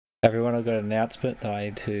Everyone, I've got an announcement that I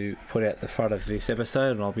need to put out the front of this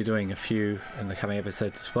episode, and I'll be doing a few in the coming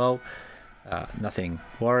episodes as well. Nothing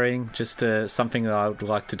worrying, just something that I would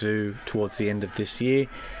like to do towards the end of this year,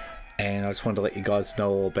 and I just wanted to let you guys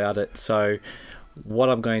know all about it. So what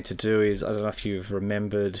I'm going to do is, I don't know if you've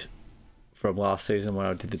remembered from last season when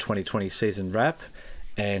I did the 2020 season wrap,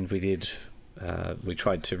 and we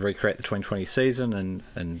tried to recreate the 2020 season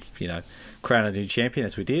and crown a new champion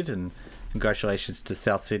as we did, and congratulations to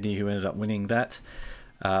South Sydney who ended up winning that.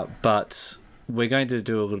 But we're going to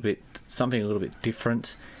do something a little bit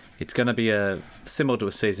different. It's going to be similar to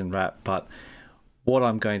a season wrap, but what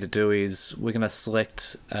I'm going to do is we're going to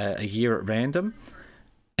select a year at random,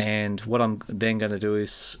 and what I'm then going to do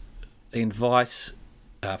is invite,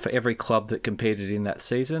 for every club that competed in that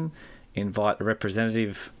season, invite a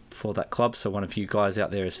representative for that club, so one of you guys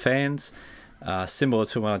out there as fans, similar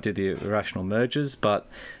to when I did the irrational mergers, but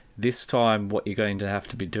this time what you're going to have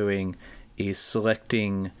to be doing is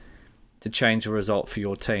selecting to change the result for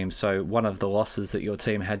your team. So one of the losses that your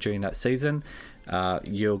team had during that season,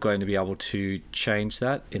 you're going to be able to change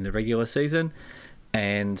that in the regular season.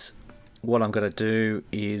 And what I'm going to do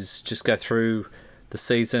is just go through the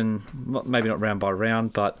season, maybe not round by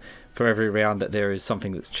round, but for every round that there is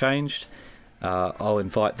something that's changed, I'll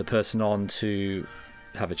invite the person on to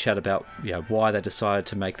have a chat about why they decided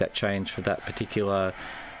to make that change for that particular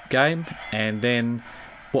game. And then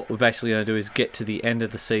what we're basically going to do is get to the end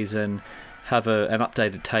of the season, have an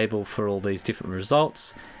updated table for all these different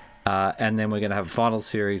results, and then we're going to have a final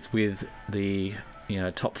series with the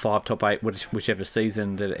top 5, top 8, whichever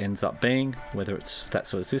season that it ends up being, whether it's that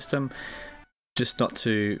sort of system. Just not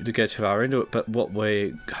to go too far into it, but what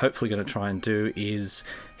we're hopefully going to try and do is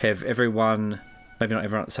have everyone, maybe not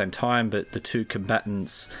everyone at the same time, but the two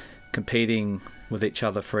combatants competing with each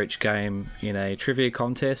other for each game in a trivia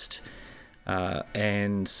contest,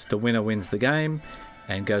 and the winner wins the game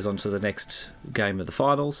and goes on to the next game of the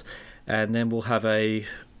finals. And then we'll have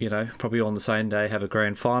probably on the same day, have a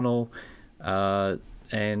grand final,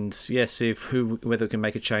 and see whether we can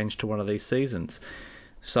make a change to one of these seasons.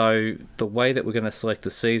 So the way that we're going to select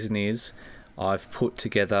the season is, I've put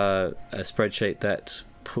together a spreadsheet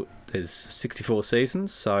there's 64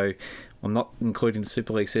 seasons, so I'm not including the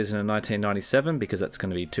Super League season in 1997 because that's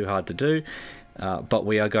going to be too hard to do, but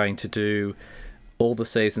we are going to do all the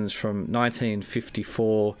seasons from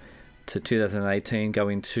 1954 to 2018 go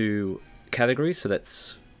into categories, so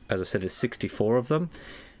that's, as I said, there's 64 of them.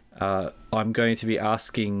 I'm going to be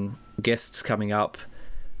asking guests coming up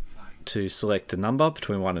to select a number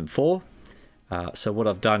between 1 and 4. So what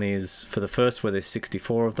I've done is, for the first, where there's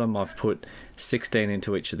 64 of them, I've put 16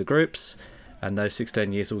 into each of the groups, and those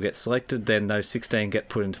 16 years will get selected. Then those 16 get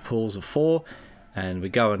put into pools of 4, and we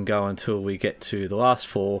go and go until we get to the last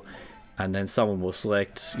 4, and then someone will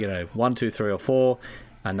select 1, 2, 3 or 4,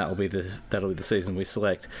 and that'll be the season we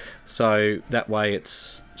select. So that way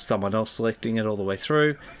it's someone else selecting it all the way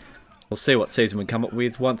through. We'll see what season we come up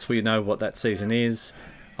with. Once we know what that season is,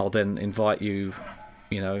 I'll then invite you,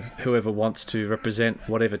 whoever wants to represent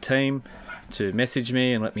whatever team, to message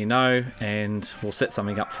me and let me know, and we'll set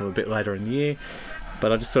something up for a bit later in the year.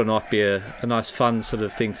 But I just thought it might be a nice fun sort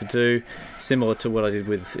of thing to do, similar to what I did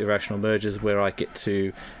with Irrational Mergers, where I get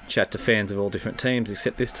to chat to fans of all different teams,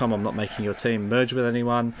 except this time I'm not making your team merge with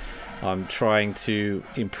anyone. I'm trying to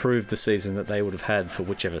improve the season that they would have had for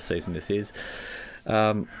whichever season this is.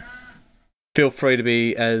 Feel free to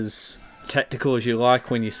be as tactical as you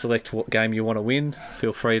like when you select what game you want to win.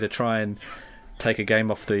 Feel free to try and take a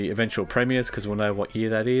game off the eventual premiers, because we'll know what year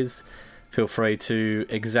that is. Feel free to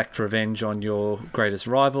exact revenge on your greatest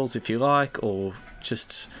rivals if you like, or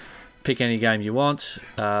just pick any game you want.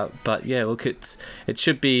 But yeah, look, it's a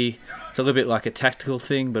little bit like a tactical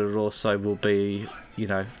thing, but it also will be,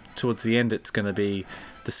 towards the end, it's going to be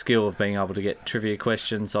the skill of being able to get trivia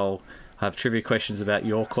questions. I'll have trivia questions about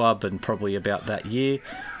your club and probably about that year.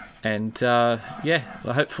 And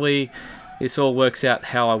hopefully this all works out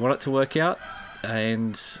how I want it to work out.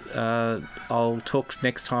 And I'll talk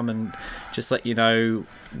next time and just let you know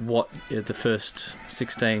what the first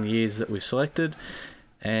 16 years that we've selected,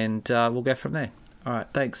 and we'll go from there. All right,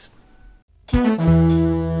 thanks.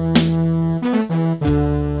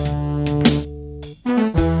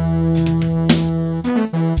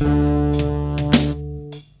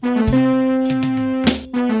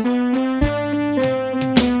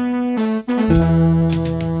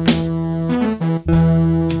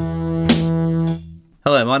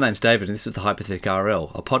 Hello, my name's David, and this is the Hypothetical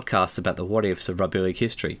RL, a podcast about the what-ifs of rugby league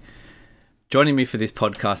history. Joining me for this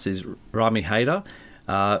podcast is Ramy Haidar.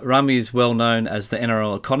 Ramy is well known as the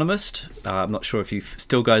NRL Economist. I'm not sure if he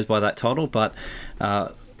still goes by that title, but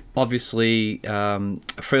obviously a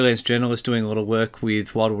freelance journalist doing a lot of work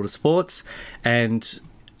with Wild Water Sports, and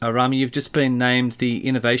Ramy, you've just been named the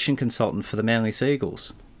innovation consultant for the Manly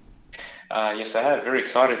Seagulls. Yes, I have. Very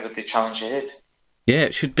excited with the challenge ahead. Yeah,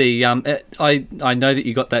 it should be. I know that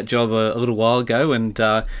you got that job a little while ago, and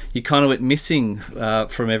you kind of went missing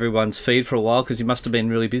from everyone's feed for a while because you must have been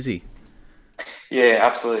really busy. Yeah,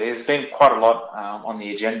 absolutely. There's been quite a lot on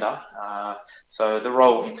the agenda. So the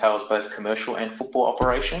role entails both commercial and football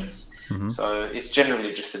operations. Hmm. So it's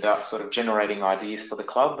generally just about sort of generating ideas for the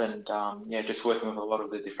club and yeah, just working with a lot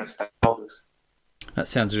of the different stakeholders. That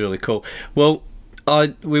sounds really cool. Well,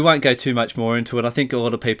 we won't go too much more into it. I think a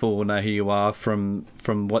lot of people will know who you are from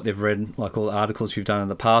what they've read, like all the articles you've done in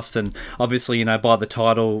the past. And obviously, by the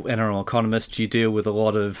title NRL Economist, you deal with a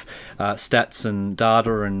lot of stats and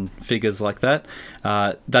data and figures like that.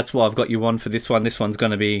 That's why I've got you on for this one. This one's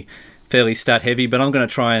going to be fairly stat heavy, but I'm going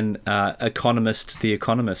to try and economist the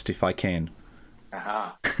economist if I can.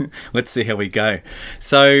 Aha. Let's see how we go.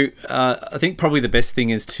 So I think probably the best thing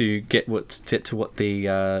is to get to what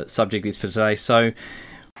the subject is for today. So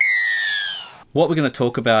what we're going to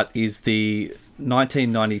talk about is the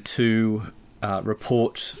 1992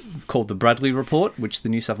 report called the Bradley Report, which the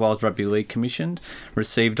New South Wales Rugby League commissioned,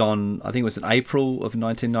 received on, I think it was in April of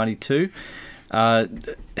 1992.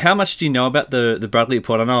 How much do you know about the Bradley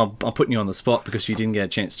Report? I know I'm putting you on the spot because you didn't get a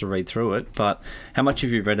chance to read through it, but how much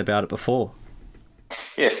have you read about it before?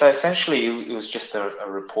 Yeah, so essentially it was just a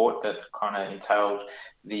report that kind of entailed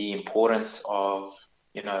the importance of,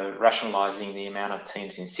 rationalising the amount of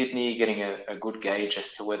teams in Sydney, getting a good gauge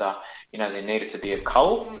as to whether, there needed to be a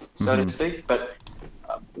cull, so to Hmm. speak. But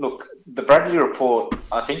look, the Bradley Report,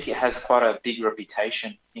 I think it has quite a big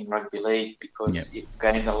reputation in rugby league Yeah. because it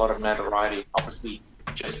gained a lot of notoriety, obviously,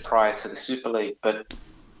 just prior to the Super League. But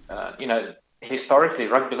historically,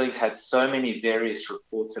 rugby league's had so many various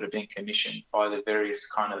reports that have been commissioned by the various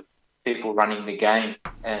kind of people running the game,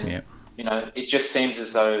 and Yeah. it just seems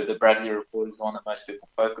as though the Bradley Report is the one that most people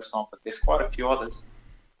focus on, but there's quite a few others.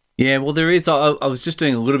 Yeah, well, there is. I was just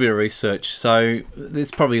doing a little bit of research, so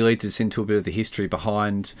this probably leads us into a bit of the history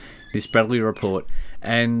behind this Bradley report.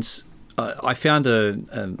 And I found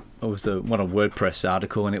it was one of WordPress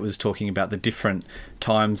article, and it was talking about the different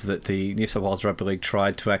times that the New South Wales Rugby League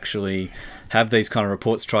tried to actually have these kind of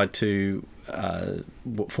reports, tried to,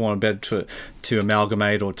 for want of better, to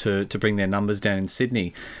amalgamate or to bring their numbers down in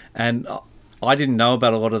Sydney. And I didn't know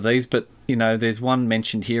about a lot of these, but there's one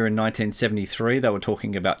mentioned here in 1973. They were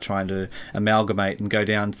talking about trying to amalgamate and go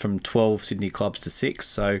down from 12 Sydney clubs to 6.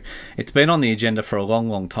 So it's been on the agenda for a long,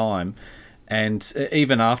 long time. And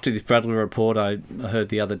even after this Bradley report, I heard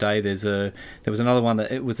the other day there was another one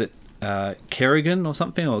that it was at Kerrigan or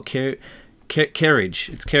something, or Kerridge.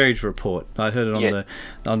 It's Kerridge report. I heard it Yeah.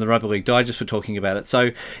 on the Rugby League Digest for talking about it.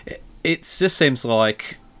 So it just seems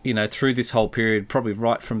like through this whole period, probably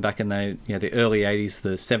right from back in the early 80s,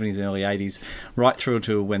 the 70s and early 80s, right through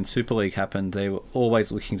to when Super League happened, they were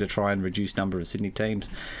always looking to try and reduce number of Sydney teams.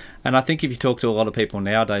 And I think if you talk to a lot of people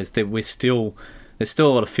nowadays, there's still a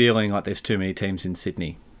lot of feeling like there's too many teams in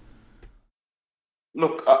Sydney.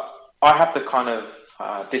 Look, I have to kind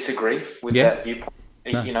of disagree with Yeah? that viewpoint.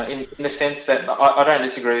 No? In the sense that I don't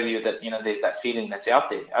disagree with you that there's that feeling that's out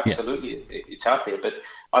there. Yeah. Absolutely, it's out there. But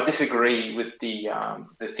I disagree with the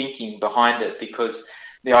thinking behind it because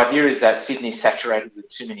the idea is that Sydney's saturated with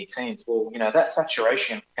too many teams. Well, that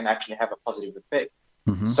saturation can actually have a positive effect.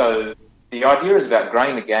 Hmm. So the idea is about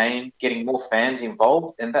growing the game, getting more fans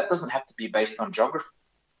involved, and that doesn't have to be based on geography.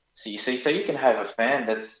 So you see, so you can have a fan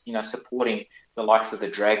that's supporting the likes of the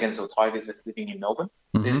Dragons or Tigers that's living in Melbourne.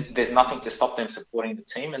 Hmm. There's nothing to stop them supporting the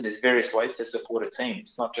team, and there's various ways to support a team.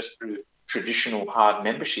 It's not just through traditional hard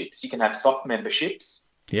memberships. You can have soft memberships,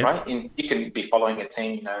 Yeah. right? And you can be following a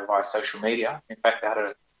team, via social media. In fact, I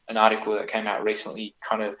had an article that came out recently,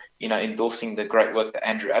 kind of endorsing the great work that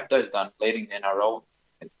Andrew Abdo's done, leading the NRL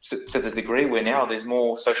to the degree where now there's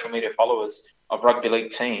more social media followers of rugby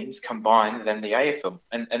league teams combined than the AFL.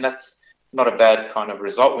 And that's not a bad kind of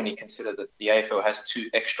result when you consider that the AFL has two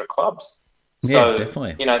extra clubs. Yeah, So,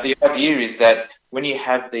 definitely. the idea is that when you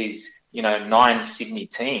have these, 9 Sydney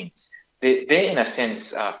teams, they're in a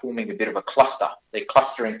sense forming a bit of a cluster. They're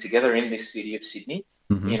clustering together in this city of Sydney,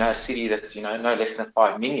 Hmm. a city that's, no less than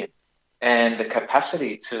 5 million. And the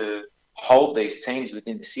capacity to hold these teams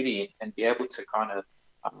within the city and be able to kind of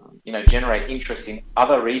generate interest in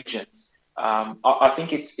other regions. I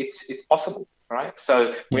think it's possible, right?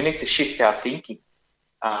 So we Yeah. need to shift our thinking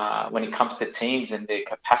when it comes to teams and their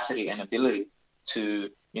capacity and ability to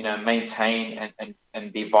maintain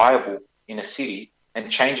and be viable in a city, and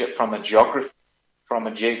change it from a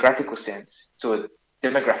geographical sense to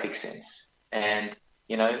demographic sense. And,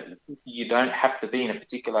 you know, you don't have to be in a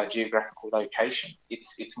particular geographical location.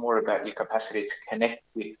 It's more about your capacity to connect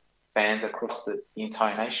with fans across the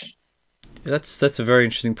entire nation. That's a very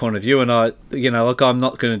interesting point of view, and I'm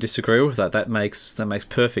not going to disagree with that. That makes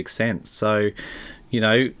perfect sense. So,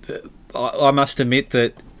 I must admit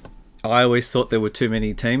that I always thought there were too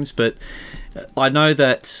many teams, but I know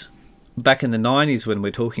that back in the 90s, when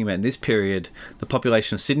we're talking about in this period, the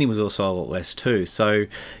population of Sydney was also a lot less too. So,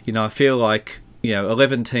 I feel like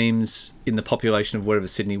 11 teams in the population of whatever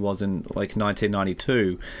Sydney was in like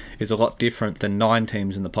 1992 is a lot different than 9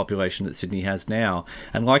 teams in the population that Sydney has now.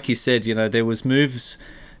 And like you said, there was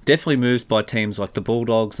definitely moves by teams like the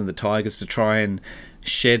Bulldogs and the Tigers to try and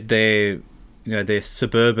shed their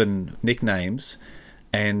suburban nicknames.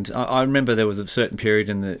 And I remember there was a certain period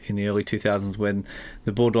in the early 2000s when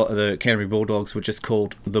the Canterbury Bulldogs were just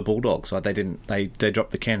called the Bulldogs. Like they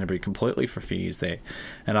dropped the Canterbury completely for a few years there.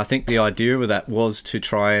 And I think the idea of that was to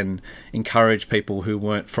try and encourage people who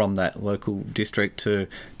weren't from that local district to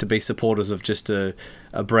be supporters of just a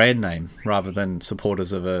brand name rather than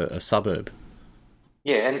supporters of a suburb.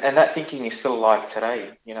 Yeah, and that thinking is still alive today.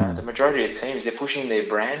 The majority of teams, they're pushing their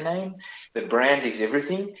brand name. The brand is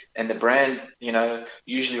everything, and the brand,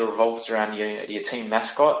 usually revolves around your team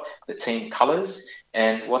mascot, the team colours,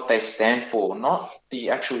 and what they stand for, not the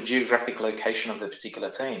actual geographic location of the particular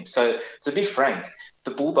team. So to be frank, the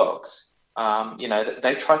Bulldogs,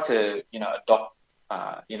 they tried to, adopt,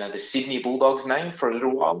 the Sydney Bulldogs name for a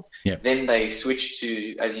little while. Yep. Then they switched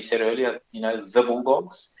to, as you said earlier, the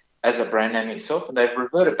Bulldogs as a brand name itself, and they've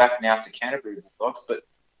reverted back now to Canterbury Bulldogs. But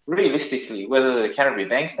realistically, whether the Canterbury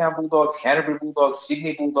Bankstown Bulldogs, Canterbury Bulldogs,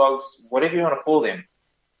 Sydney Bulldogs, whatever you want to call them,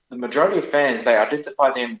 the majority of fans, they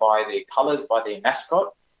identify them by their colours, by their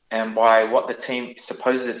mascot, and by what the team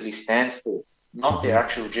supposedly stands for, not their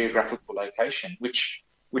actual geographical location, which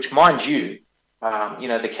mind you,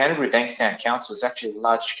 the Canterbury Bankstown Council is actually a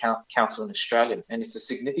large council in Australia, and it's a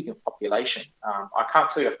significant population. I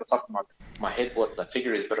can't tell you off the top of my head what the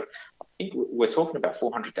figure is, but I think we're talking about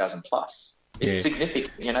 400,000 plus. It's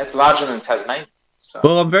significant. It's larger than Tasmania. So.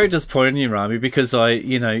 Well, I'm very disappointed in you, Ramy, because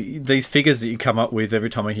these figures that you come up with every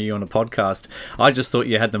time I hear you on a podcast, I just thought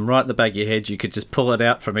you had them right in the back of your head. You could just pull it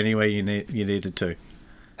out from anywhere you needed to.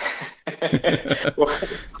 Well,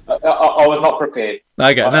 I was not prepared.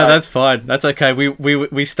 Okay, no, that's fine. That's okay.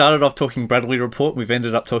 We started off talking Bradley Report. We've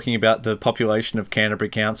ended up talking about the population of Canterbury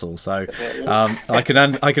Council. So I can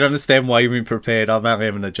understand why you've been prepared. I'm only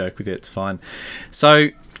having a joke with you. It's fine. So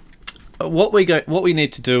what we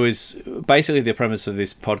need to do is basically the premise of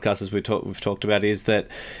this podcast, as we've talked about, is that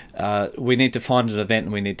we need to find an event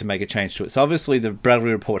and we need to make a change to it. So obviously the Bradley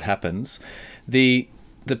Report happens. The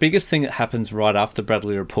biggest thing that happens right after the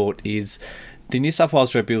Bradley Report is the New South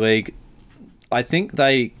Wales Rugby League. I think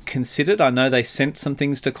they considered, I know they sent some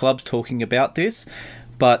things to clubs talking about this,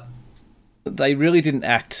 but they really didn't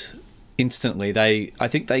act instantly. I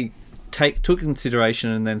think they took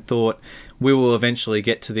consideration and then thought, we will eventually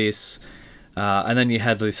get to this. And then you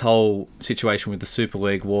had this whole situation with the Super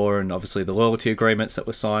League war and obviously the loyalty agreements that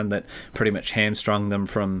were signed that pretty much hamstrung them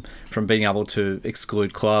from being able to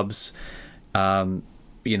exclude clubs. So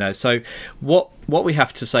what we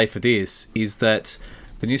have to say for this is that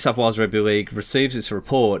the New South Wales Rugby League receives this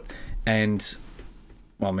report and,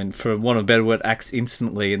 for want of a better word, acts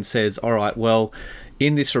instantly and says, all right, well,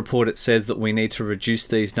 in this report it says that we need to reduce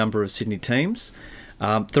these number of Sydney teams.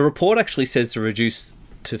 The report actually says to reduce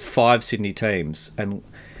to 5 Sydney teams,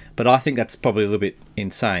 but I think that's probably a little bit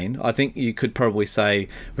insane. I think you could probably say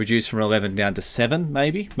reduce from 11 down to 7,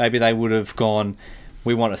 maybe. Maybe they would have gone,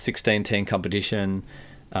 we want a 16-team competition.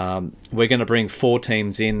 We're going to bring 4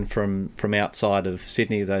 teams in from outside of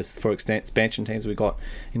Sydney, those 4 expansion teams we got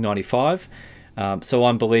in 95. So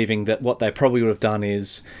I'm believing that what they probably would have done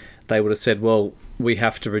is they would have said, well, we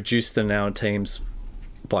have to reduce the now teams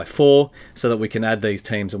by 4 so that we can add these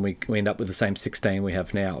teams and we end up with the same 16 we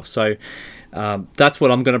have now. So that's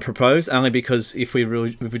what I'm going to propose, only because if we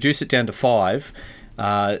reduce it down to 5,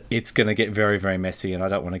 it's going to get very, very messy, and I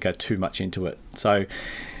don't want to go too much into it. So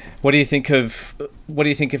what do you think if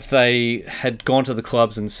they had gone to the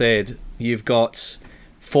clubs and said, you've got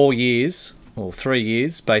 4 years or 3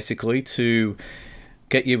 years basically to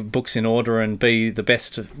get your books in order and be the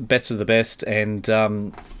best of the best,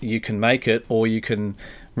 and you can make it, or you can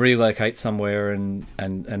relocate somewhere and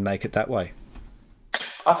make it that way?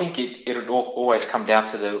 I think it would always come down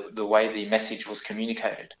to the way the message was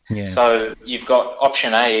communicated. Yeah. So you've got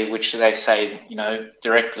option A, which they say,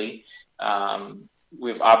 directly,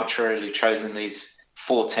 we've arbitrarily chosen these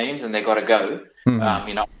 4 teams and they've got to go.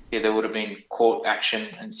 there would have been court action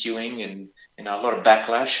ensuing, and a lot of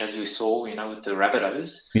backlash, as we saw, with the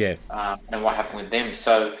Rabbitohs, and what happened with them.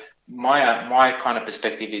 So my kind of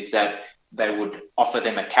perspective is that they would offer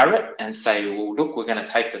them a carrot and say, well, look, we're going to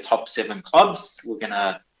take the top 7 clubs. We're going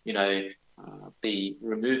to, be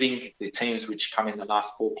removing the teams which come in the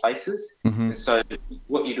last 4 places. And so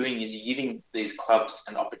what you're doing is you're giving these clubs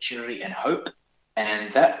an opportunity and hope.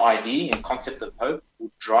 And that idea and concept of hope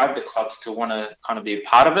will drive the clubs to want to kind of be a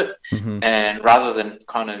part of it, and rather than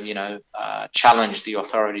kind of, challenge the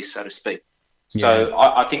authority, so to speak. So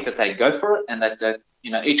I think that they go for it, and that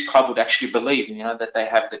each club would actually believe, that they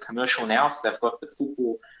have the commercial now, so they've got the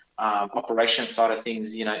football operation side of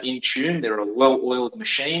things, in tune. They're a well-oiled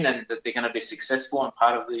machine, and that they're going to be successful and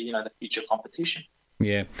part of the, the future competition.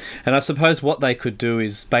 Yeah, and I suppose what they could do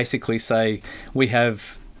is basically say we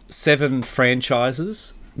have 7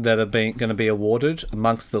 franchises that are going to be awarded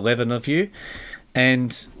amongst the 11 of you,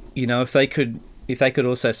 and if they could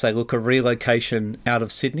also say, look, a relocation out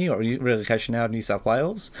of Sydney or a relocation out of New South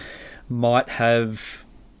Wales might have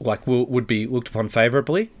would be looked upon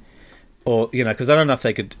favourably, or because I don't know if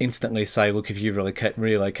they could instantly say, look, if you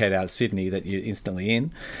relocate out of Sydney that you're instantly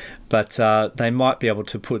in, but they might be able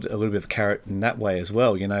to put a little bit of carrot in that way as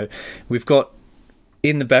well. We've got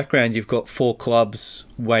in the background, you've got 4 clubs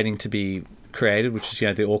waiting to be created, which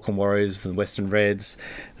is the Auckland Warriors, the Western Reds,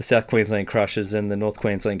 the South Queensland Crushers, and the North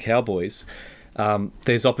Queensland Cowboys.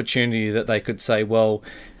 There's opportunity that they could say, well,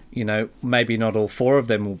 maybe not all 4 of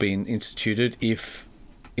them will be instituted. If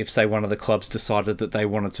say one of the clubs decided that they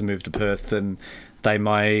wanted to move to Perth, then they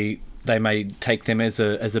may take them as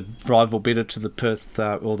a rival bidder to the Perth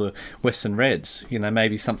or the Western Reds.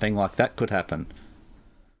 Maybe something like that could happen.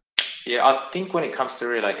 Yeah, I think when it comes to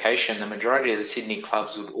relocation, the majority of the Sydney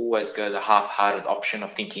clubs would always go the half-hearted option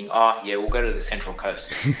of thinking, we'll go to the Central Coast.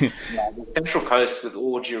 The Central Coast, with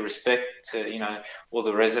all due respect to, all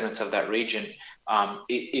the residents of that region,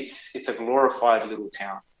 it's a glorified little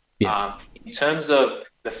town. Yeah. In terms of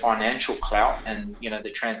the financial clout and,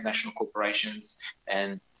 the transnational corporations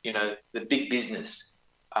and, the big business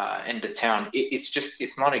end of town,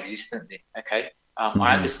 it's non-existent there, okay?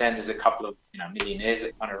 I understand there's a couple of millionaires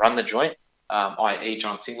that kind of run the joint, i.e.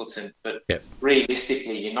 John Singleton, but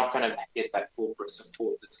realistically, you're not going to get that corporate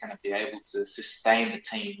support that's going to be able to sustain the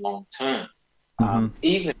team long term.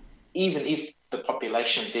 Even if the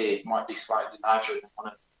population there might be slightly larger than one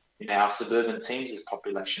of our suburban teams'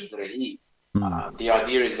 populations that are here. The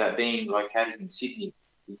idea is that being located in Sydney,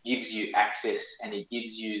 it gives you access and it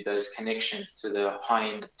gives you those connections to the high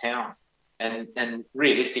end of town. And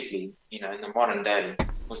realistically, in the modern day,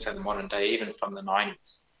 even from the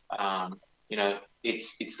 90s,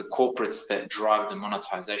 it's the corporates that drive the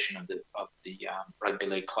monetization of the rugby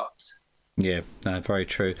league clubs. Yeah, no, very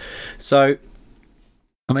true. So,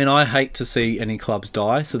 I hate to see any clubs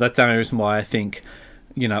die. So that's the only reason why I think,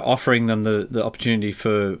 offering them the opportunity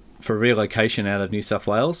for relocation out of New South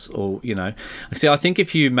Wales, or I think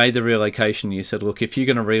if you made the relocation, you said, look, if you're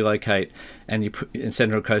going to relocate and you put in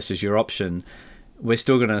Central Coast as your option, we're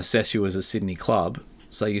still going to assess you as a Sydney club,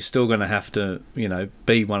 so you're still going to have to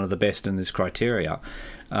be one of the best in this criteria.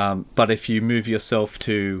 But if you move yourself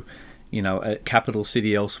to a capital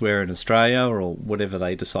city elsewhere in Australia or whatever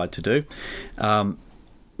they decide to do,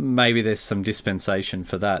 maybe there's some dispensation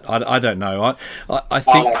for that. I don't know. I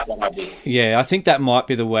think I think that might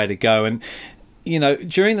be the way to go. And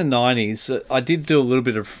during the 90s, I did do a little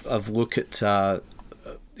bit of look at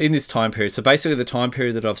in this time period. So basically, the time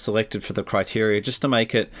period that I've selected for the criteria, just to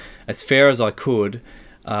make it as fair as I could,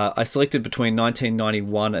 I selected between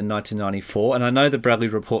 1991 and 1994. And I know the Bradley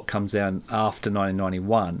report comes down after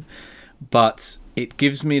 1991, but it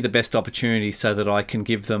gives me the best opportunity so that I can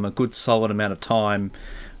give them a good solid amount of time,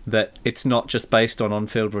 that it's not just based on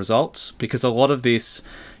on-field results, because a lot of this,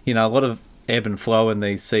 a lot of ebb and flow in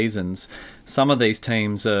these seasons. Some of these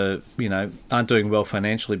teams are, aren't doing well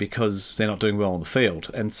financially because they're not doing well on the field.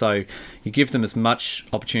 And so you give them as much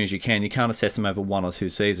opportunity as you can. You can't assess them over 1 or 2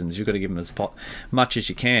 seasons. You've got to give them as much as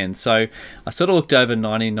you can. So I sort of looked over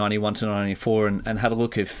 1991 to 1994 and had a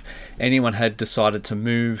look if anyone had decided to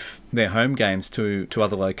move their home games to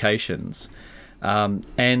other locations.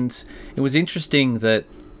 And it was interesting that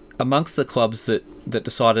amongst the clubs that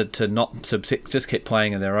decided to just keep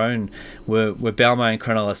playing in their own were Balmain,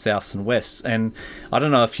 Cronulla, South and West. And I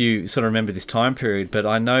don't know if you sort of remember this time period, but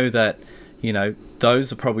I know that,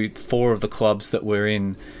 those are probably 4 of the clubs that were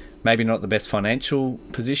in maybe not the best financial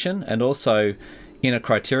position, and also in a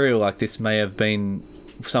criteria like this may have been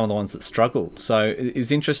some of the ones that struggled. So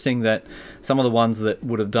it's interesting that some of the ones that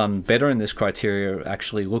would have done better in this criteria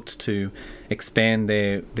actually looked to expand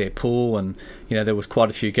their pool. And, there was quite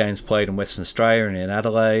a few games played in Western Australia and in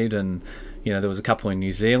Adelaide, and, there was a couple in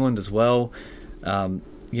New Zealand as well.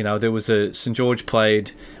 There was a St George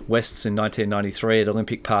played Wests in 1993 at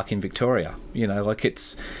Olympic Park in Victoria.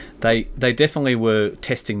 They definitely were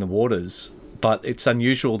testing the waters, but it's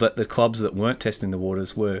unusual that the clubs that weren't testing the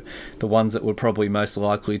waters were the ones that were probably most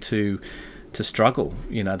likely to struggle.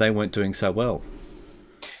 They weren't doing so well.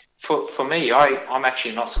 For me, I'm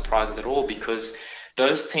actually not surprised at all, because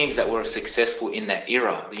those teams that were successful in that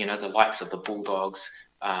era, the likes of the Bulldogs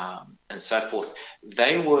and so forth,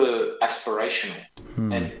 they were aspirational.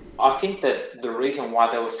 And I think that the reason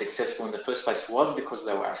why they were successful in the first place was because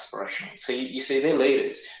they were aspirational. So you see, their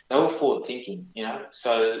leaders, they were forward thinking,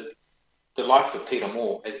 So the likes of Peter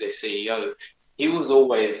Moore as their CEO, he was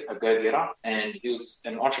always a go-getter, and he was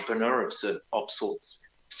an entrepreneur of sorts.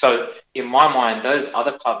 So in my mind, those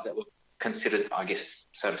other clubs that were considered, I guess,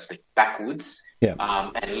 so to speak, backwards,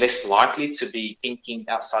 and less likely to be thinking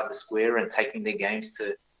outside the square and taking their games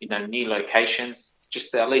to, new locations,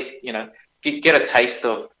 just to at least, get a taste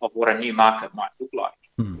of what a new market might look like.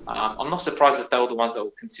 I'm not surprised that they were the ones that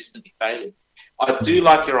were consistently failing. I do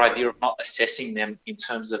like your idea of not assessing them in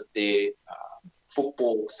terms of their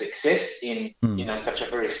football success in such a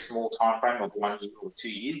very small time frame of 1 year or 2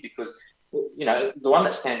 years, because the one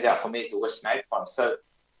that stands out for me is the West Magpies. So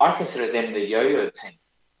I consider them the yo-yo team,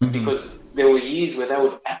 because there were years where they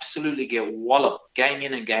would absolutely get walloped game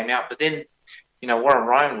in and game out, but then Warren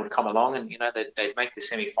Ryan would come along and they'd make the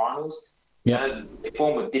semi-finals. Their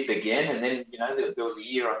form would dip again, and then there was a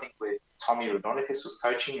year, I think, where Tommy Raudonikis was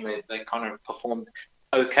coaching, where they kind of performed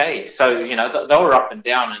okay. So they were up and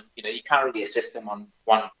down, and you can't really assess them on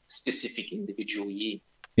one specific individual year.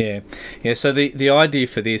 Yeah. So the idea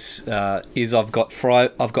for this is I've got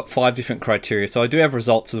 5 different criteria. So I do have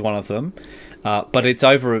results as one of them, but it's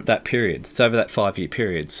over that period. It's over that 5-year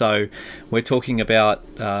period. So we're talking about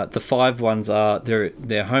the 5 ones are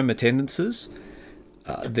their home attendances,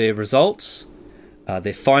 their results,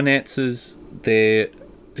 their finances, their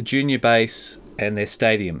junior base, and their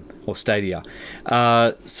stadium or stadia.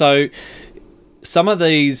 So some of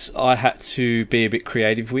these I had to be a bit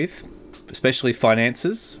creative with, especially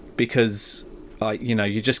finances, because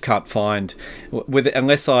you just can't find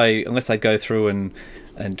unless I go through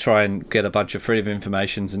and try and get a bunch of freedom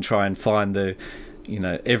informations and try and find the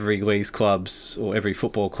every leagues clubs or every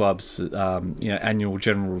football club's annual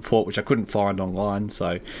general report, which I couldn't find online,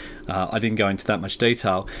 so I didn't go into that much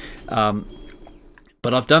detail.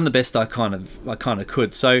 But I've done the best I kind of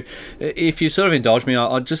could. So if you sort of indulge me,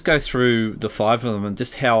 I'll just go through the 5 of them and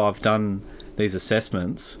just how I've done these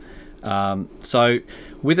assessments. So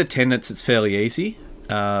with attendance, it's fairly easy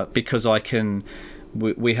because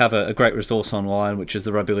we have a great resource online, which is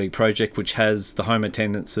the Rugby League Project, which has the home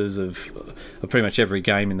attendances of pretty much every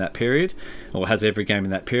game in that period, or has every game in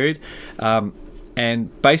that period.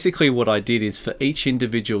 And basically what I did is for each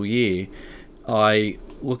individual year, I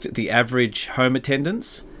looked at the average home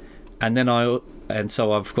attendance, and then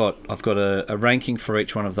so I've got a ranking for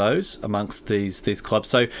each one of those amongst these clubs.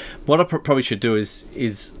 So what I probably should do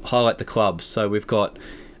is highlight the clubs. So we've got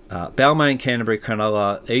Balmain, Canterbury,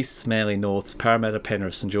 Cronulla, East, Manly, Norths, Parramatta,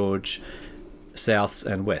 Penrith, St George, Souths,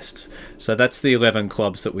 and Wests. So that's the 11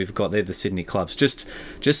 clubs that we've got. They're the Sydney clubs. Just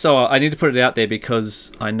so I need to put it out there,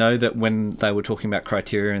 because I know that when they were talking about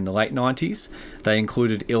criteria in the late 90s, they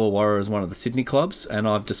included Illawarra as one of the Sydney clubs, and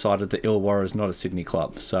I've decided that Illawarra is not a Sydney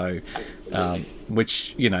club. So,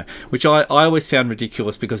 which I always found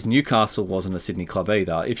ridiculous, because Newcastle wasn't a Sydney club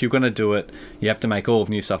either. If you're going to do it, you have to make all of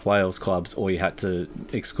New South Wales clubs, or you had to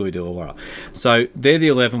exclude Illawarra. So they're the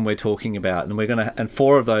 11 we're talking about, and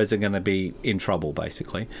 4 of those are going to be in trouble,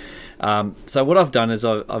 basically. So what I've done is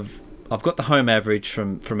I've got the home average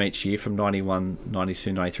from each year, from 91,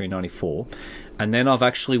 92, 93, 94, and then I've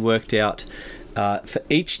actually worked out for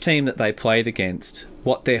each team that they played against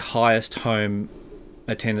what their highest home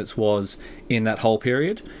attendance was in that whole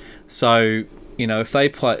period. So if they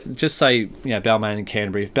play, just say Balmain and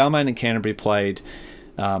Canterbury, if Balmain and Canterbury played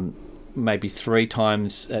maybe 3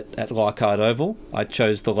 times at Leichhardt Oval, I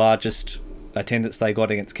chose the largest attendance they got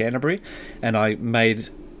against Canterbury, and I made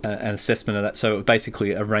an assessment of that. So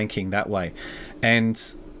basically a ranking that way. And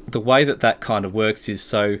the way that kind of works is,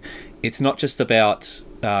 so it's not just about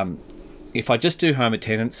if I just do home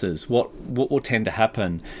attendances, what will tend to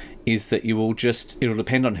happen is that it'll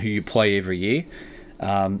depend on who you play every year,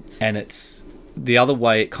 and the other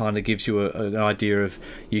way, it kind of gives you an idea of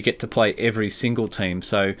you get to play every single team.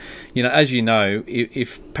 So, as you know,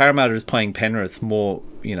 if Parramatta is playing Penrith more,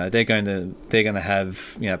 they're going to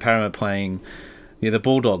have Parramatta playing the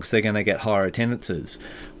Bulldogs. They're going to get higher attendances,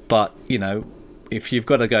 but if you've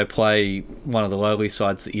got to go play one of the lowly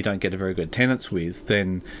sides that you don't get a very good attendance with,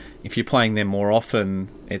 then if you're playing them more often,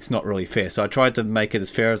 it's not really fair. So I tried to make it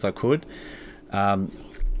as fair as I could.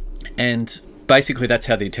 And basically that's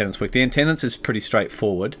how the attendance worked. The attendance is pretty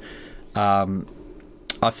straightforward.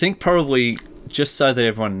 I think probably just so that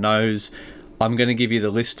everyone knows, I'm going to give you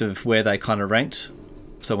the list of where they kind of ranked.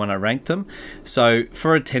 So when I ranked them. So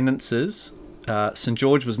for attendances, St.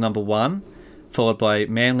 George was number 1. Followed by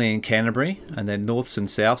Manly and Canterbury, and then Norths and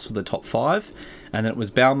Souths were the top 5, and then it was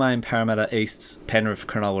Balmain, Parramatta, Easts, Penrith,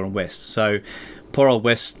 Cronulla and West. So poor old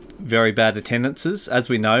West, very bad attendances, as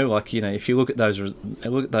we know. If you look at those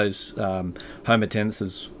home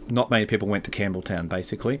attendances, not many people went to Campbelltown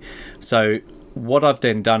basically. So what I've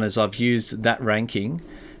then done is I've used that ranking,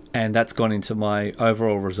 and that's gone into my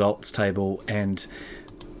overall results table, and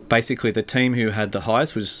basically the team who had the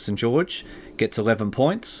highest was St. George, gets 11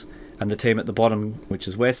 points. And the team at the bottom, which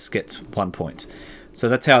is West, gets 1 point. So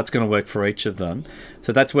that's how it's going to work for each of them.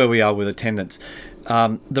 So that's where we are with attendance.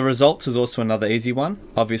 The results is also another easy one.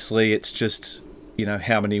 Obviously, it's just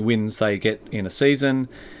how many wins they get in a season,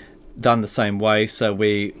 done the same way. So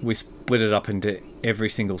we split it up into every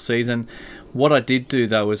single season. What I did do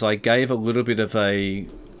though is I gave a little bit of a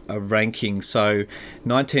ranking. So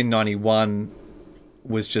 1991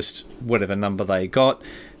 was just whatever number they got.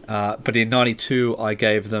 But in 92, I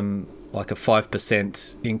gave them like a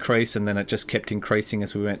 5% increase, and then it just kept increasing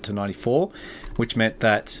as we went to 94, which meant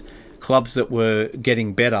that clubs that were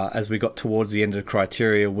getting better as we got towards the end of the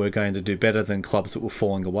criteria were going to do better than clubs that were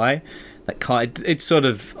falling away. It sort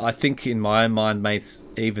of, I think in my own mind,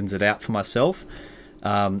 evens it out for myself.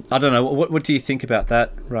 I don't know. What do you think about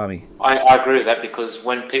that, Ramy? I agree with that, because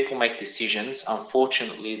when people make decisions,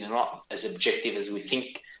 unfortunately, they're not as objective as we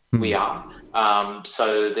think we are.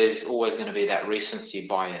 So there's always going to be that recency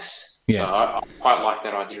bias. Yeah. So I quite like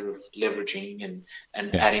that idea of leveraging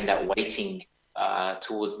and adding that weighting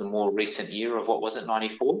towards the more recent year of, what was it,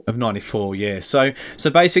 94? Of 94, yeah. So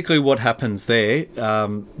basically what happens there,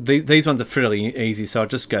 these ones are fairly easy, so I'll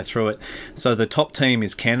just go through it. So the top team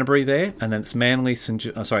is Canterbury there, and then it's Manly,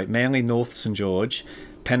 North, St. George,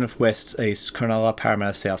 Penrith, West, East, Cronulla,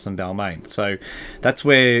 Parramatta, South and Balmain. So that's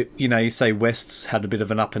where, you say West's had a bit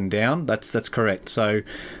of an up and down. That's correct. So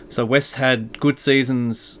West had good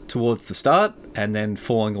seasons towards the start and then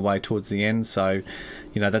falling away towards the end. So,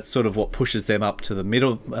 that's sort of what pushes them up to the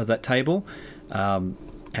middle of that table. And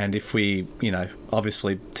if we,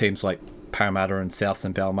 obviously teams like Parramatta and South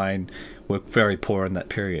and Balmain were very poor in that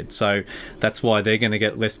period. So that's why they're going to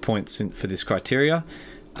get less points for this criteria.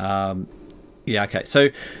 Yeah, okay.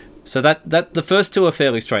 So that the first two are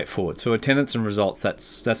fairly straightforward. So attendance and results,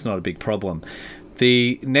 that's not a big problem.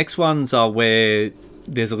 The next ones are where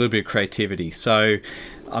there's a little bit of creativity. So,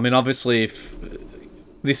 I mean, obviously, if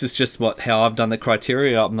this is just how I've done the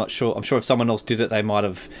criteria, I'm not sure. I'm sure if someone else did it, they might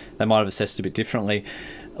have assessed it a bit differently.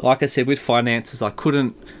 Like I said, with finances, I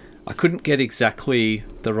couldn't get exactly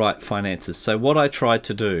the right finances. So what I tried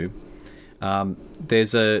to do.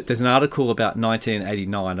 There's an article about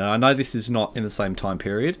 1989, and I know this is not in the same time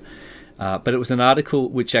period, but it was an article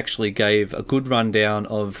which actually gave a good rundown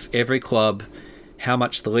of every club, how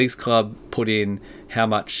much the Leagues Club put in, how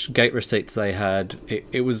much gate receipts they had.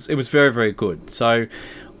 It was very, very good. So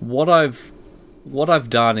what I've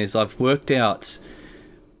done is I've worked out,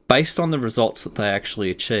 based on the results that they actually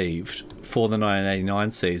achieved for the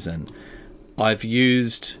 1989 season, I've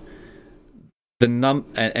used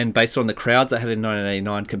and based on the crowds they had in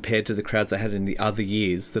 1989 compared to the crowds they had in the other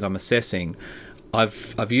years that I'm assessing,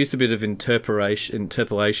 I've used a bit of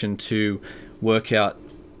interpolation to work out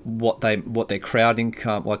what their crowd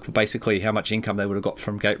income, like basically how much income they would have got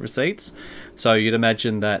from gate receipts. So you'd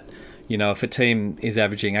imagine that, if a team is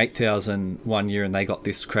averaging 8,000 one year and they got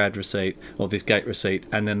this crowd receipt or this gate receipt,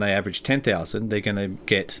 and then they average 10,000, they're going to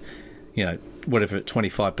get, whatever,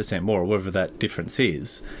 25% more, or whatever that difference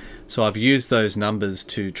is. So I've used those numbers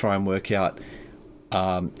to try and work out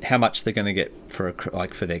how much they're going to get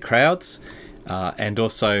for their crowds, and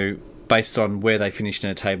also based on where they finished in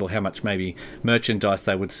a table, how much maybe merchandise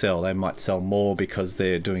they would sell. They might sell more because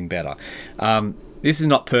they're doing better. This is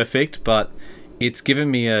not perfect, but it's given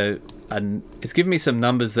me some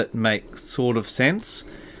numbers that make sort of sense.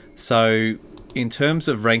 So in terms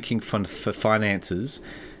of ranking for finances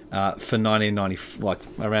for 1990, like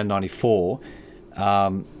around 94.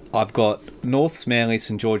 I've got Norths, Manly,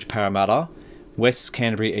 St. George, Parramatta West,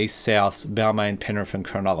 Canterbury, East, South, Balmain, Penrith and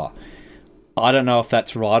Cronulla. I don't know if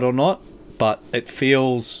that's right or not, but it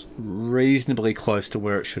feels reasonably close to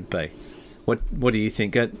where it should be. What do you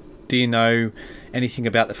think? Do you know anything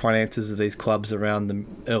about the finances of these clubs around the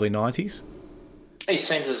early 90s? It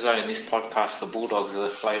seems as though in this podcast, the Bulldogs are the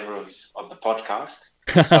flavour of the podcast.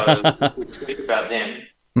 So we speak about them.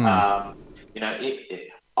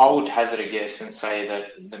 I would hazard a guess and say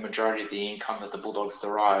that the majority of the income that the Bulldogs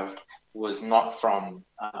derived was not from,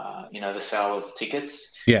 the sale of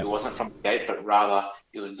tickets. Yeah. It wasn't from the gate, but rather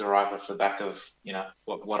it was derived off the back of,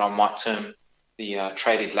 what I might term the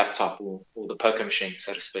tradies' laptop or the poker machine,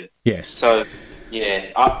 so to speak. Yes. So,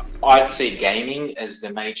 yeah, I'd see gaming as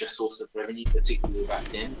the major source of revenue, particularly back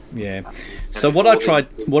then. Yeah. So what I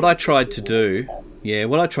tried to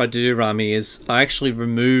do, Ramy, is I actually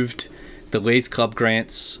removed the Leagues Club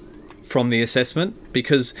grants from the assessment,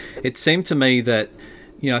 because it seemed to me that,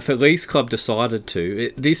 if a Leagues Club decided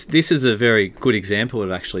to, this is a very good example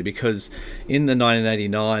of it, actually, because in the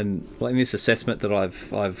 1989, in this assessment that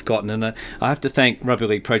I've gotten, and I have to thank Rugby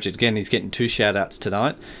League Project again. He's getting 2 shout-outs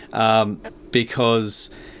tonight,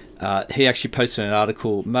 because he actually posted an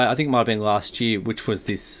article, I think it might have been last year, which was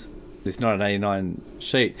this 1989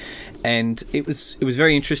 sheet, and it was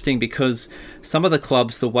very interesting, because some of the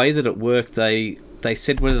clubs, the way that it worked, they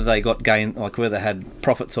said whether they got gain, like whether they had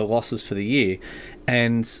profits or losses for the year.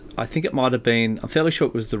 And I think it might have been, I'm fairly sure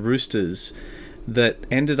it was the Roosters that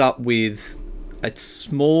ended up with a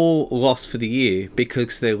small loss for the year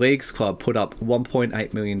because their Leagues Club put up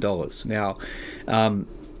 $1.8 million. Now,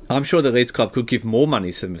 I'm sure the Leagues Club could give more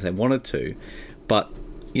money to them if they wanted to, but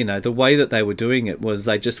the way that they were doing it was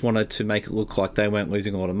they just wanted to make it look like they weren't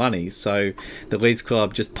losing a lot of money. So the Leagues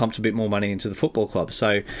Club just pumped a bit more money into the football club.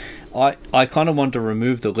 So I kind of wanted to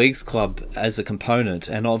remove the Leagues Club as a component,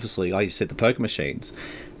 and obviously, like you said, the poker machines,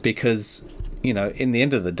 because, in the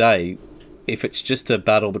end of the day, if it's just a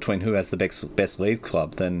battle between who has the best Leagues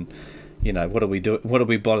Club, then, what are we doing? What are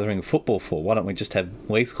we bothering football for? Why don't we just have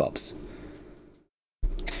Leagues Clubs?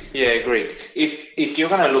 Yeah, agreed. If you're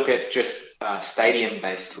going to look at just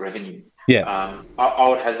stadium-based revenue, I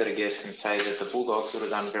would hazard a guess and say that the Bulldogs would have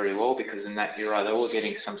done very well, because in that era they were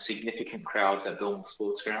getting some significant crowds at Belmore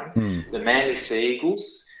Sports Ground. The Manly Sea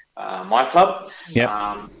Eagles, my club,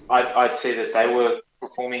 I'd say that they were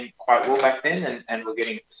performing quite well back then, and were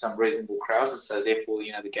getting some reasonable crowds, and so therefore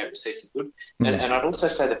the gate receipts are good. And I'd also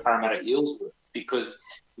say the Parramatta Eels were, because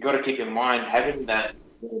you've got to keep in mind, having that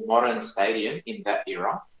more modern stadium in that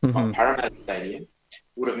era, like Parramatta Stadium,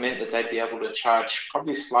 would have meant that they'd be able to charge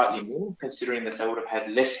probably slightly more, considering that they would have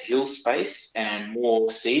had less hill space and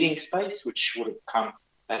more seating space, which would have come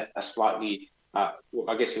at a slightly, I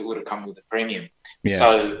guess it would have come with a premium. Yeah.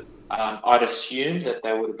 So I'd assume that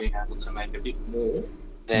they would have been able to make a bit more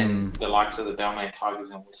than the likes of the Balmain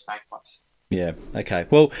Tigers and West Magpies. Yeah, okay.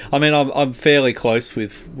 Well, I mean, I'm fairly close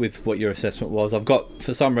with what your assessment was. I've got,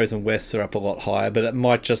 for some reason, Wests are up a lot higher, but it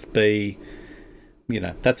might just be,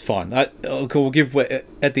 that's fine. We'll give,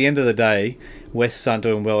 at the end of the day, Wests aren't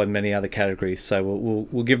doing well in many other categories, so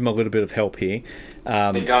we'll give them a little bit of help here.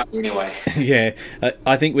 They're going anyway. Yeah,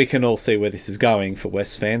 I think we can all see where this is going for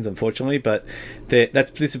Wests fans, unfortunately, but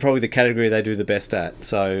this is probably the category they do the best at,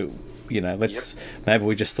 so... maybe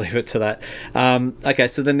we just leave it to that. Okay,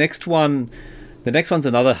 so the next one's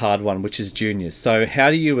another hard one, which is juniors. So how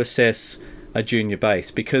do you assess a junior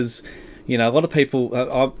base? Because, a lot of people,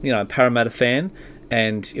 I'm a Parramatta fan,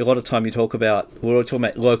 and a lot of time we're all talking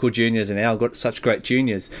about local juniors and our got such great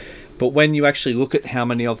juniors. But when you actually look at how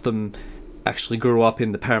many of them actually grew up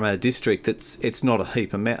in the Parramatta district, it's not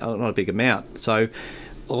a big amount. So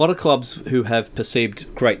a lot of clubs who have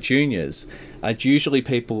perceived great juniors are usually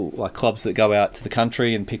people like clubs that go out to the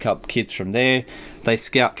country and pick up kids from there. They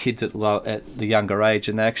scout kids at the younger age,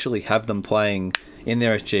 and they actually have them playing in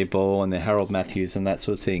their SG Ball and their Harold Matthews and that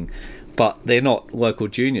sort of thing. But they're not local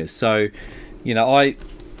juniors. So,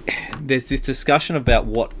 there's this discussion about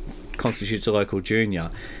what constitutes a local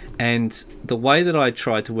junior. And the way that I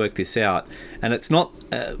tried to work this out, and it's not,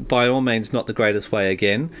 by all means, not the greatest way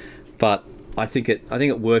again, but I think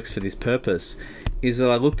it works for this purpose, is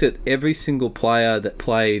that I looked at every single player that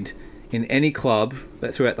played in any club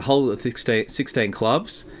throughout the whole of the 16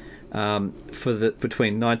 clubs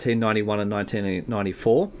between 1991 and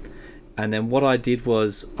 1994, and then what I did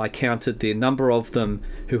was I counted the number of them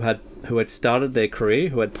who had started their career,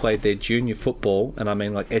 who had played their junior football, and I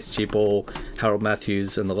mean like SG Ball, Harold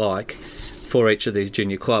Matthews and the like, for each of these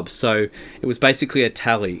junior clubs. So it was basically a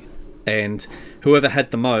tally, and whoever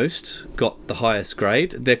had the most got the highest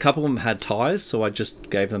grade. There, a couple of them had ties, so I just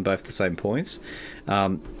gave them both the same points.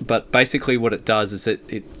 But basically, what it does is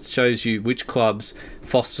it shows you which clubs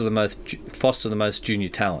foster the most junior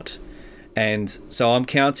talent. And so I'm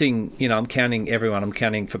counting everyone. I'm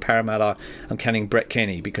counting for Parramatta. I'm counting Brett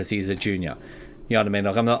Kenny because he's a junior. You know what I mean?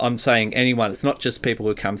 Like I'm saying anyone. It's not just people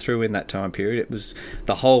who come through in that time period. It was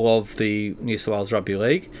the whole of the New South Wales Rugby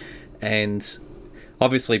League, and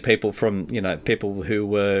obviously people from people who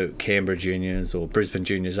were Canberra juniors or Brisbane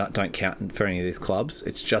juniors don't count for any of these clubs.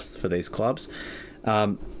 It's just for these clubs.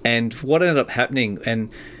 And what ended up happening, and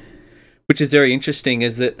which is very interesting,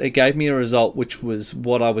 is that it gave me a result which was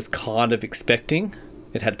what I was kind of expecting.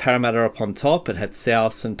 It had Parramatta up on top. It had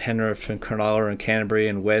South and Penrith and Cronulla and Canterbury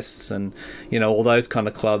and Wests and, all those kind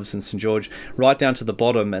of clubs and St George, right down to the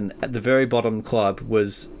bottom. And at the very bottom club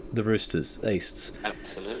was the Roosters, Easts.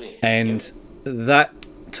 Absolutely. And that,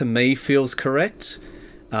 to me, feels correct.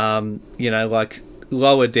 Like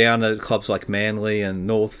lower down at clubs like Manly and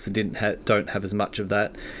Norths don't have as much of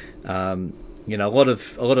that. A lot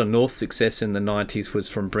of North success in the 90s was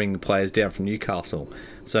from bringing players down from Newcastle.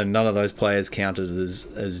 So none of those players counted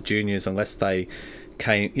as juniors unless they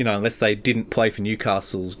didn't play for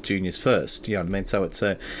Newcastle's juniors first. You know what I mean?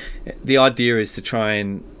 So the idea is to try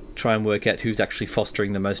and work out who's actually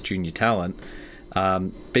fostering the most junior talent.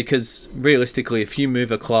 Because realistically, if you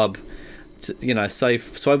move a club, say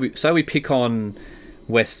we pick on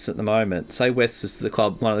Wests at the moment. Say Wests is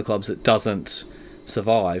one of the clubs that doesn't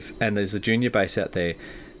survive, and there's a junior base out there.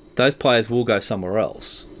 Those players will go somewhere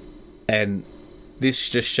else, and this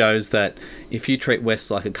just shows that if you treat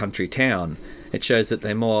West like a country town, it shows that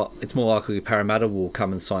it's more likely Parramatta will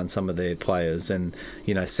come and sign some of their players, and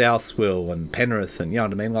Souths will, and Penrith, and you know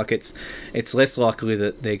what I mean. Like it's less likely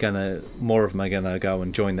that more of them are gonna go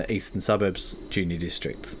and join the Eastern Suburbs junior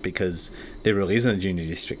district because there really isn't a junior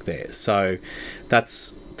district there. So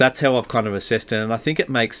that's how I've kind of assessed it, and I think it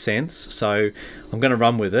makes sense. So I'm going to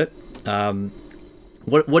run with it.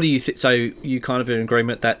 What do you think? So you kind of in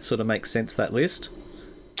agreement that sort of makes sense, that list?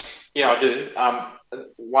 Yeah, I do.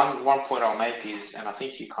 One point I'll make is, and I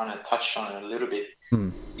think you kind of touched on it a little bit,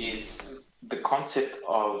 is the concept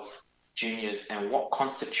of juniors and what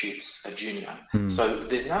constitutes a junior. So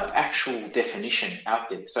there's no actual definition out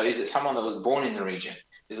there. So is it someone that was born in the region?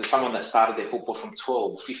 Is it someone that started their football from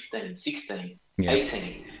 12, 15, 16,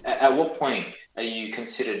 18? At what point are you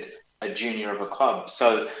considered a junior of a club?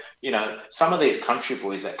 So, some of these country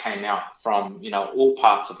boys that came out from, all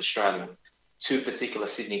parts of Australia to particular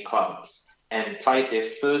Sydney clubs and played their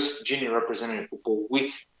first junior representative football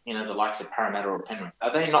with, the likes of Parramatta or Penrith,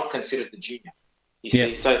 are they not considered the junior? You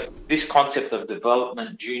see, so this concept of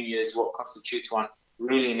development, juniors, what constitutes one,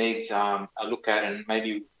 really needs a look at, and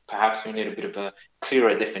maybe perhaps we need a bit of a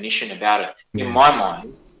clearer definition about it. In my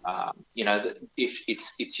mind, if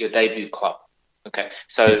it's your debut club. Okay,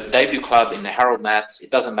 so debut club in the Harold Mats, it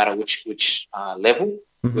doesn't matter which level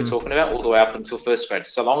we're talking about, all the way up until first grade.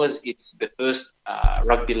 So long as it's the first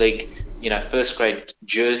rugby league, first grade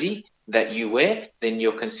jersey that you wear, then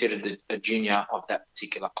you're considered a junior of that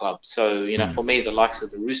particular club. So, for me, the likes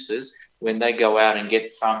of the Roosters, when they go out and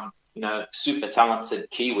get some, super talented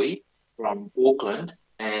Kiwi from Auckland,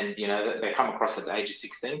 and they come across at the age of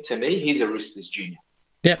 16, to me, he's a Roosters junior.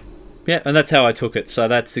 Yeah, and that's how I took it. So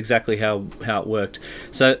that's exactly how it worked.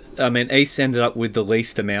 So, I mean, East ended up with the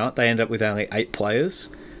least amount. They ended up with only 8 players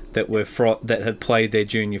that had played their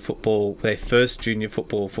first junior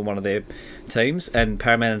football for one of their teams, and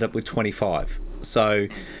Parramatta ended up with 25. So,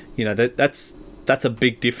 that's a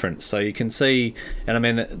big difference. So you can see, and I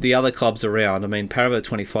mean, the other clubs around, Parramatta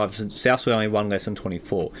 25, South were only one less than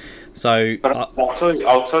 24. So, but I'll tell you,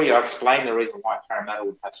 I'll explain the reason why Parramatta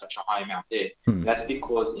would have such a high amount there. That's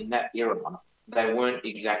because in that era, they weren't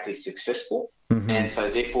exactly successful, and so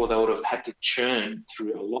therefore they would have had to churn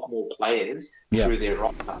through a lot more players through their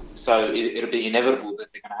roster. So it'll be inevitable that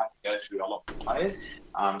they're going to have to go through a lot more players.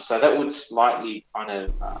 So that would slightly kind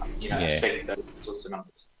of affect those sorts of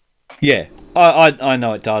numbers. Yeah, I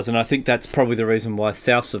know it does, and I think that's probably the reason why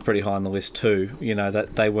Souths are pretty high on the list too.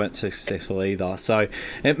 That they weren't successful either. So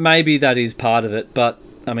maybe that is part of it, but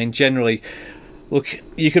I mean, generally, look,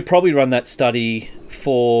 you could probably run that study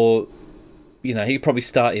for, he could probably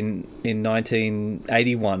start in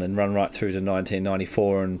 1981 and run right through to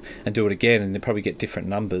 1994 and do it again, and they'll probably get different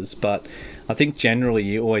numbers. But I think generally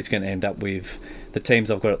you're always going to end up with the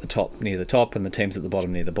teams I've got at the top near the top and the teams at the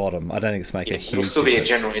bottom near the bottom. I don't think it's make a huge difference. It'll still be a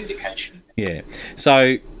general indication. Yeah.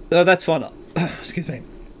 So that's fine. Excuse me.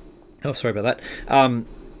 Oh, sorry about that.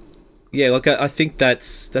 Yeah, like I think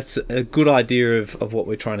that's a good idea of what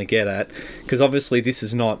we're trying to get at, because obviously this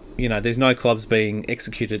is not, there's no clubs being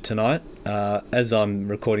executed tonight. As I'm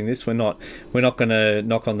recording this, we're not going to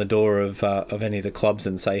knock on the door of any of the clubs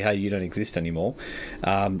and say, hey, you don't exist anymore.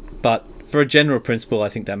 But for a general principle, I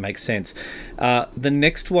think that makes sense. The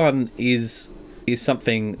next one is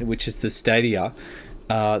something which is the stadia.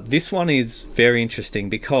 This one is very interesting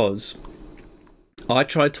because I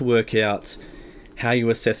tried to work out how you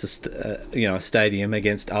assess a stadium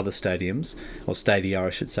against other stadiums, or stadia,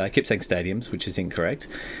 I should say. I keep saying stadiums, which is incorrect.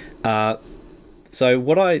 So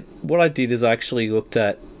what I did is I actually looked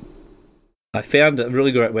at. I found a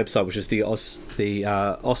really great website, which is the Aus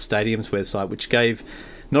Stadiums website, which gave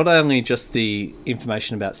not only just the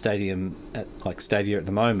information about Stadia at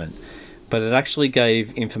the moment, but it actually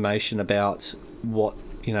gave information about what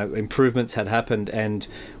improvements had happened and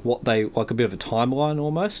what they, like, a bit of a timeline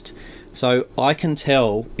almost. So I can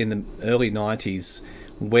tell in the early 90s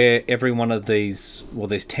where every one of these, well,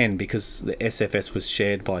 there's 10 because the SFS was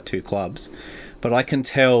shared by 2 clubs, but I can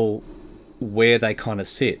tell where they kind of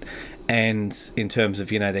sit, and in terms of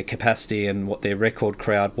their capacity and what their record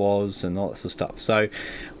crowd was and all that sort of stuff. So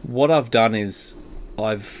what I've done is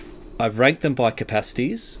I've ranked them by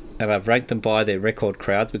capacities, and I've ranked them by their record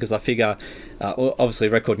crowds, because I figure, obviously,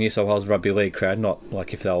 record New South Wales rugby league crowd, not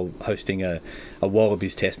like if they were hosting a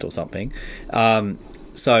Wallabies test or something.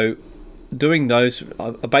 So doing those,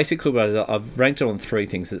 basically I've ranked it on 3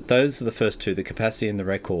 things. Those are the first 2, the capacity and the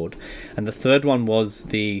record, and the third one was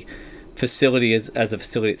the facility as a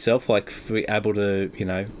facility itself, like we're able to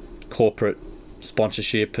corporate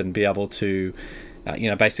sponsorship and be able to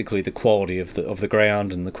basically the quality of the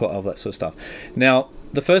ground and of that sort of stuff. Now,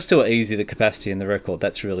 the first 2 are easy, the capacity and the record.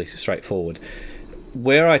 That's really straightforward.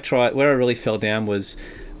 Where I really fell down was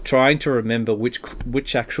trying to remember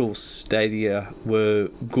which actual stadia were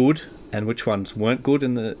good and which ones weren't good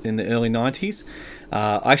in the early 90s.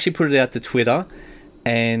 I actually put it out to Twitter,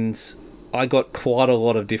 and I got quite a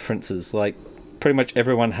lot of differences. Like, pretty much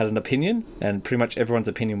everyone had an opinion, and pretty much everyone's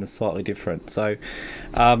opinion was slightly different. So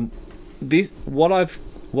what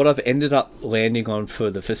I've ended up landing on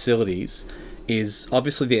for the facilities is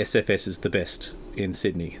obviously the SFS is the best in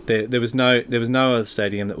Sydney. There was no other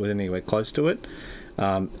stadium that was anywhere close to it.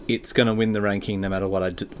 It's going to win the ranking no matter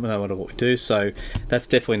what we do. So that's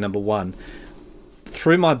definitely number 1.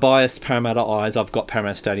 Through my biased Parramatta eyes, I've got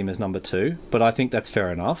Parramatta Stadium as number 2, but I think that's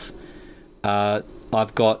fair enough.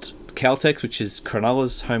 I've got Caltex, which is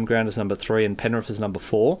Cronulla's home ground, as number 3, and Penrith as number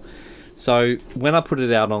 4. So when I put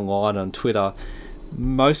it out online on Twitter,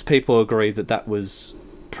 most people agreed that was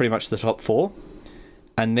pretty much the top 4.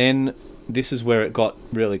 And then this is where it got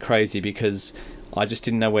really crazy, because I just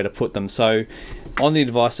didn't know where to put them. So on the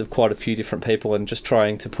advice of quite a few different people and just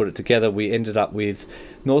trying to put it together, we ended up with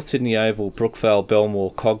North Sydney Oval, Brookvale,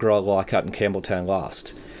 Belmore, Cogra, Leichhardt and Campbelltown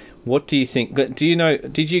last. What do you think? Did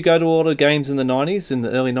you go to all the games in the 90s, in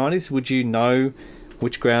the early 90s? Would you know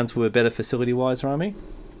which grounds were better facility-wise, Ramy?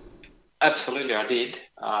 Absolutely, I did.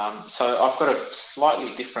 So I've got a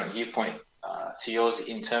slightly different viewpoint to yours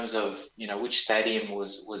in terms of which stadium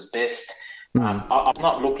was best. I'm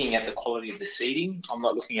not looking at the quality of the seating. I'm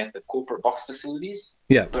not looking at the corporate box facilities.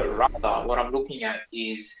 Yeah. But rather, what I'm looking at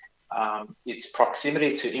is its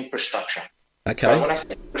proximity to infrastructure. Okay. So when I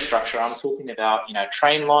say infrastructure, I'm talking about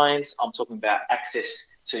train lines. I'm talking about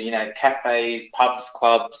access to cafes, pubs,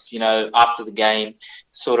 clubs. After the game,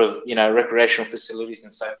 sort of recreational facilities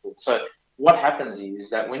and so forth. So what happens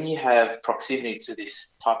is that when you have proximity to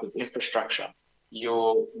this type of infrastructure,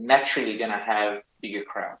 you're naturally going to have bigger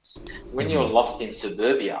crowds. When you're lost in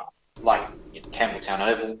suburbia, like Campbelltown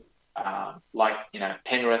Oval, like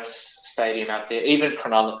Penrith's stadium out there, even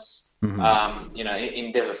Cronulla's,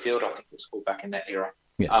 Endeavour Field, I think it was called back in that era.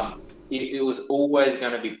 Yeah. It was always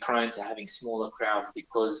going to be prone to having smaller crowds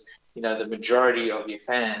because the majority of your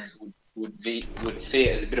fans would see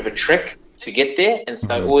it as a bit of a trek to get there, and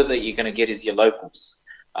so all that you're going to get is your locals.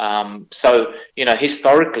 So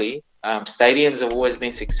historically, stadiums have always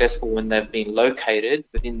been successful when they've been located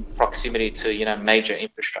within proximity to major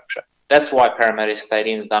infrastructure. That's why Parramatta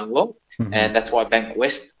Stadium's done well, and that's why Bank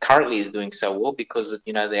West currently is doing so well, because of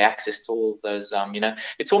the access to all of those.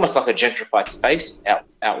 It's almost like a gentrified space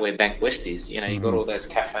out where Bank West is. You've got all those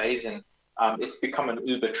cafes, and it's become an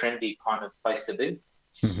uber trendy kind of place to be.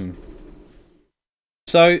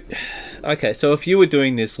 So, okay, so if you were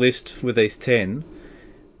doing this list with these 10,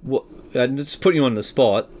 just putting you on the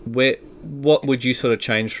spot, what would you sort of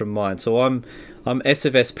change from mine? So I'm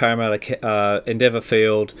SFS, Parramatta, Endeavour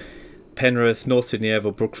Field, Penrith, North Sydney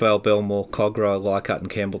Oval, Brookvale, Belmore, Cogra, Leichhardt and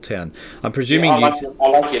Campbelltown. I'm presuming I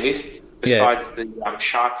like your list. Yeah. besides the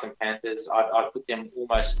Sharks and Panthers, I'd put them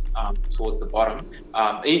almost towards the bottom.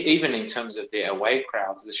 Even in terms of their away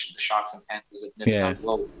crowds, the Sharks and Panthers have never Yeah. done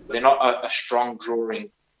well. They're not a strong drawing.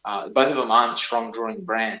 Both of them aren't strong drawing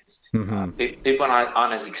brands. Mm-hmm. People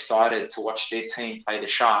aren't as excited to watch their team play the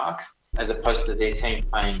Sharks as opposed to their team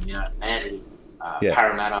playing, Manly, Yeah.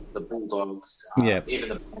 Parramatta, the Bulldogs, Yeah. even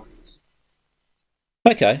the Broncos.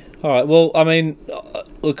 Okay. All right. Well, I mean,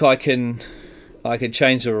 look, I can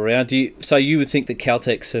change it around. So you would think that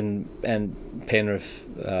Caltex and Penrith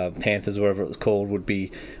Panthers, whatever it was called, would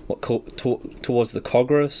be towards the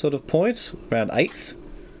Cogra sort of point, around 8th?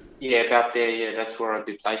 Yeah, about there. Yeah, that's where I'd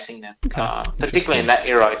be placing them. Okay. Particularly in that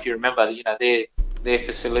era, if you remember, their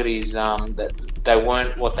facilities that they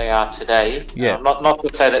weren't what they are today. Yeah. Not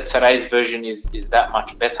to say that today's version is that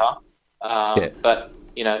much better, Yeah. but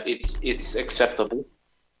it's acceptable.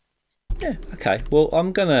 Yeah. Okay. Well,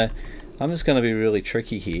 I'm just gonna be really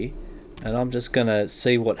tricky here, and I'm just gonna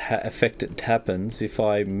see what effect it happens if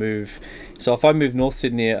I move. So if I move North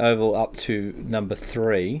Sydney Oval up to number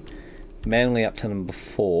 3, Manly up to number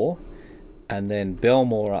 4, and then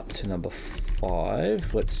Belmore up to number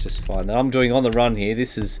 5. Let's just find that. I'm doing on the run here.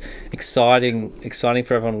 This is exciting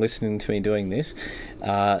for everyone listening to me doing this.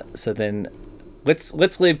 So then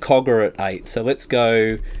let's leave Cogger at 8. So let's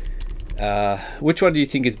go. Which one do you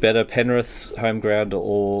think is better, Penrith home ground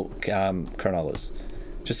or Cronulla's?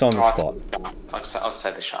 Just on the spot. I'll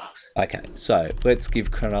say the Sharks. Okay, so let's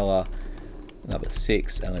give Cronulla number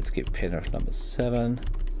 6 and let's give Penrith number 7.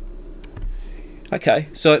 Okay,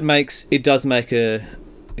 so it does make a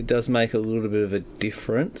little bit of a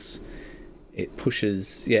difference. It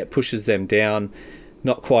pushes them down,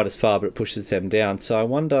 not quite as far, but it pushes them down. So I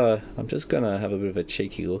wonder. I'm just gonna have a bit of a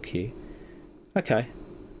cheeky look here. Okay.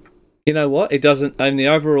 You know what? It doesn't. In the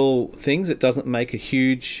overall things, it doesn't make a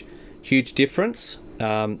huge difference.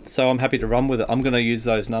 So I'm happy to run with it. I'm going to use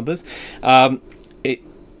those numbers.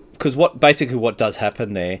 Because what does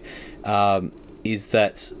happen there is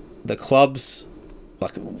that the clubs,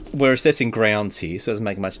 like, we're assessing grounds here, so it doesn't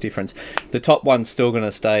make much difference. The top one's still going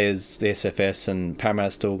to stay as the SFS, and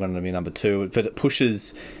Parramatta's still going to be number 2, but it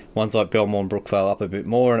pushes ones like Belmore and Brookvale up a bit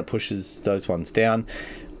more, and it pushes those ones down.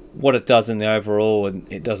 What it does in the overall,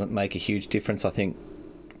 and it doesn't make a huge difference. I think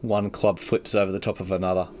one club flips over the top of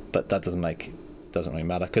another, but that doesn't really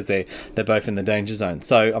matter because they're both in the danger zone.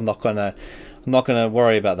 So I'm not gonna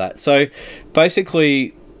worry about that. So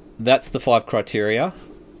basically, that's the 5 criteria,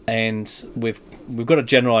 and we've got a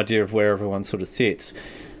general idea of where everyone sort of sits.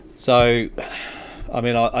 So, I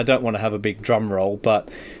mean, I don't want to have a big drum roll, but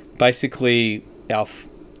basically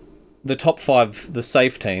the top 5, the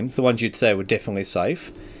safe teams, the ones you'd say were definitely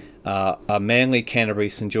safe, are Manly, Canterbury,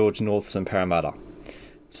 St George, Norths and Parramatta.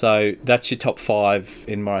 So that's your top 5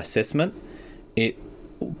 in my assessment. It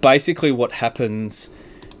basically what has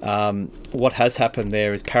happened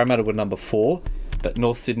there is Parramatta were number 4, but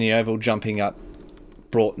North Sydney Oval jumping up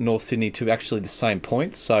brought North Sydney to actually the same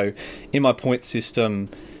points. So in my point system,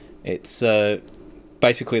 it's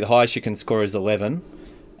basically the highest you can score is 11,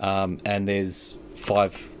 and there's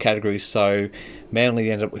 5 categories. So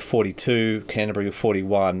Manly ended up with 42, Canterbury with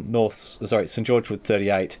 41, St George with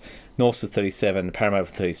 38, Norths with 37, Parramatta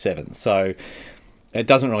with 37. So it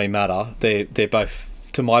doesn't really matter. They're both,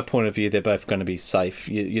 to my point of view, they're both going to be safe.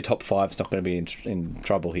 Your top 5's not going to be in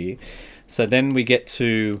trouble here. So then we get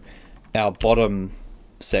to our bottom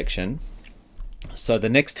section. So the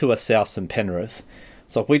next 2 are South and Penrith.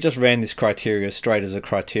 So if we just ran this criteria straight as a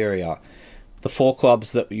criteria, the 4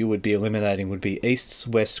 clubs that you would be eliminating would be Easts,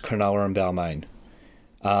 West, Cronulla and Balmain.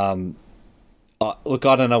 Look,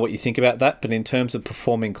 I don't know what you think about that, but in terms of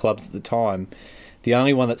performing clubs at the time, the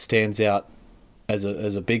only one that stands out as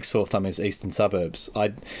a big sore thumb is Eastern Suburbs.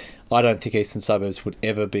 I don't think Eastern Suburbs would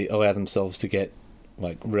ever allow themselves to get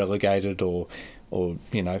like relegated or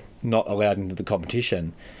not allowed into the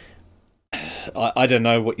competition. I don't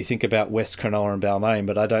know what you think about West, Cronulla and Balmain,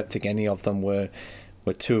 but I don't think any of them were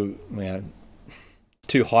too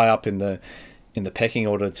high up in the pecking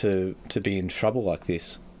order to be in trouble like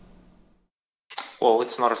this. Well,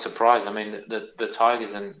 it's not a surprise. I mean, the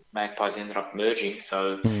Tigers and Magpies ended up merging,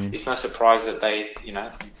 so it's no surprise that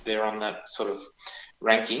they're on that sort of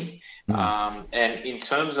ranking. And in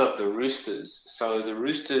terms of the Roosters, so the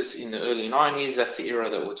Roosters in the early 90s, that's the era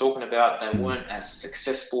that we're talking about. They weren't as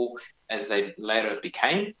successful as they later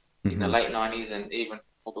became in the late 90s and even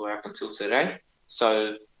all the way up until today.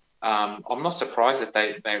 So I'm not surprised that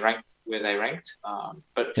they ranked where they ranked.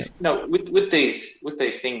 But with these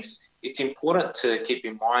things, it's important to keep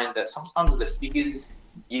in mind that sometimes the figures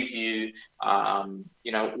give you,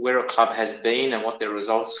 where a club has been and what their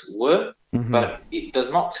results were, but it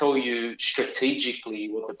does not tell you strategically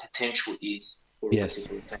what the potential is for a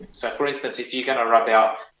particular team. So, for instance, if you're going to rub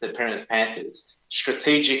out the Penrith Panthers,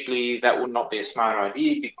 strategically, that would not be a smart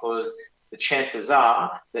idea, because the chances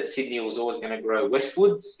are that Sydney was always going to grow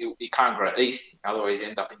westwards. It can't grow east, otherwise you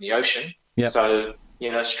end up in the ocean. Yep. So,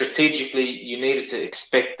 strategically, you needed to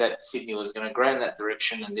expect that Sydney was going to grow in that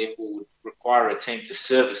direction, and therefore would require a team to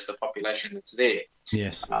service the population that's there.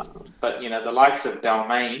 Yes. But, the likes of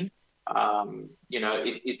Balmain,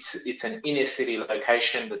 it's an inner city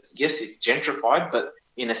location that's, yes, it's gentrified, but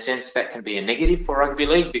in a sense that can be a negative for rugby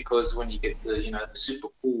league, because when you get the super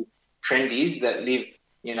cool trendies that live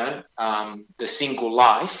the single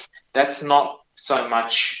life, that's not so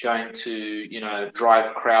much going to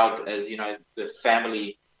drive crowds as the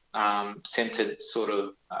family centered sort of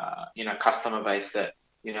customer base that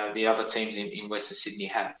the other teams in Western Sydney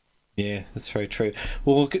have. Yeah, that's very true.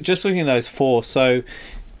 Well, just looking at those four, so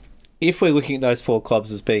if we're looking at those four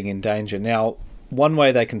clubs as being in danger now, one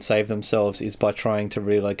way they can save themselves is by trying to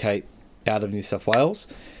relocate out of New South Wales,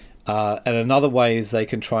 and another way is they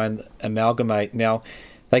can try and amalgamate. Now,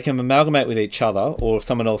 they can amalgamate with each other, or if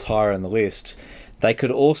someone else higher on the list. They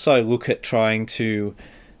could also look at trying to,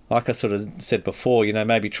 like I sort of said before,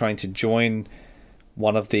 maybe trying to join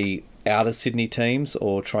one of the outer Sydney teams,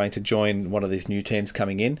 or trying to join one of these new teams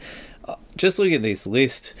coming in. Just looking at this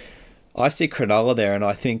list, I see Cronulla there, and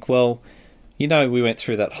I think, well, we went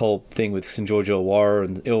through that whole thing with St George Illawarra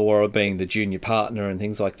and Illawarra being the junior partner and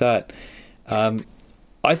things like that.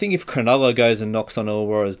 I think if Cronulla goes and knocks on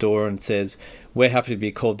Illawarra's door and says, we're happy to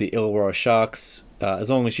be called the Illawarra Sharks,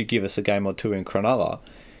 as long as you give us a game or two in Cronulla,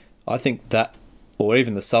 I think that, or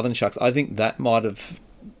even the Southern Sharks, I think that might have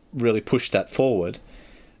really pushed that forward.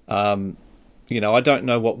 I don't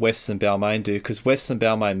know what Wests and Balmain do, because Wests and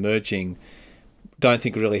Balmain merging don't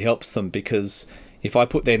think really helps them, because if I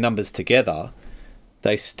put their numbers together,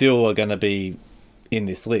 they still are going to be in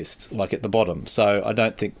this list, like at the bottom. So I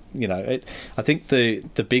don't think, I think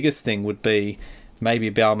the biggest thing would be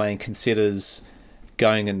maybe Balmain considers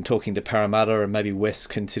going and talking to Parramatta, and maybe West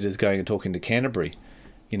considers going and talking to Canterbury,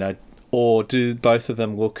 or do both of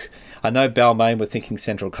them look... I know Balmain were thinking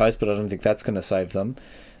Central Coast, but I don't think that's going to save them.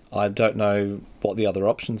 I don't know what the other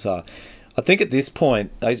options are. I think at this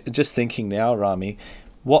point, just thinking now, Ramy,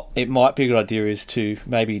 what it might be a good idea is to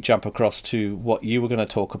maybe jump across to what you were going to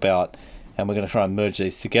talk about, and we're going to try and merge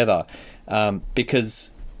these together,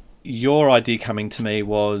 because your idea coming to me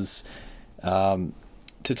was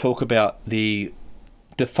to talk about the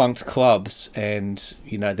defunct clubs and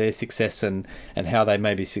their success and how they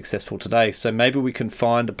may be successful today. So maybe we can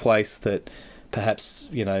find a place that perhaps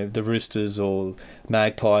the Roosters or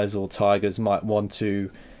Magpies or Tigers might want to,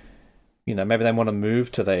 maybe they want to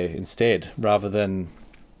move to there instead, rather than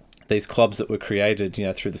these clubs that were created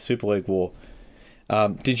through the Super League war.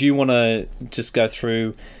 Did you want to just go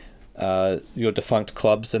through your defunct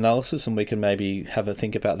clubs analysis, and we can maybe have a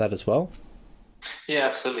think about that as well? Yeah,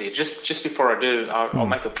 absolutely. Just before I do, I'll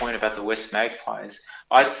make a point about the West Magpies.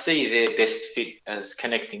 I'd see their best fit as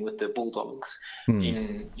connecting with the Bulldogs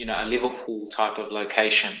in a Liverpool type of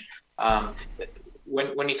location.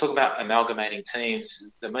 When you talk about amalgamating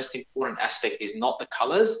teams, the most important aspect is not the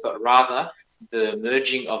colours, but rather the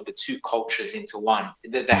merging of the two cultures into one.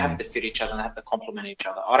 They have to fit each other and they have to complement each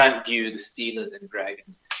other. I don't view the Steelers and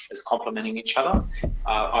Dragons as complementing each other.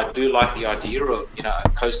 I do like the idea of a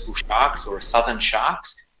coastal Sharks or a Southern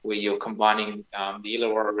Sharks, where you're combining the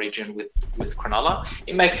Illawarra region with Cronulla.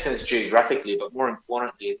 It makes sense geographically, but more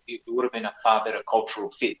importantly, it would have been a far better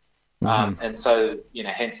cultural fit. And so,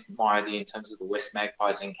 hence my idea in terms of the West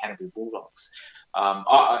Magpies and Canterbury Bulldogs.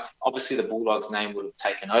 Obviously, the Bulldogs name would have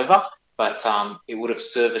taken over, but it would have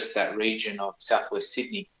serviced that region of southwest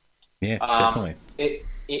Sydney. Yeah, definitely.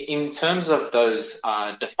 In terms of those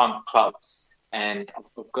defunct clubs, and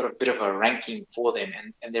I've got a bit of a ranking for them,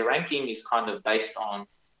 and their ranking is kind of based on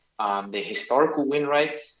their historical win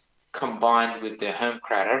rates combined with their home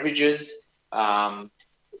crowd averages,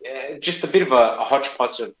 just a bit of a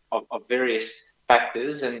hodgepodge of various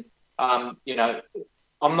factors. And, I'm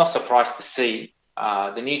not surprised to see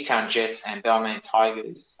the Newtown Jets and Balmain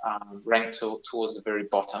Tigers ranked towards the very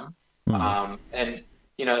bottom. And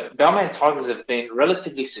Balmain Tigers have been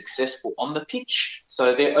relatively successful on the pitch,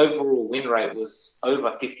 so their overall win rate was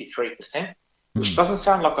over 53%, which doesn't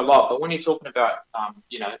sound like a lot, but when you're talking about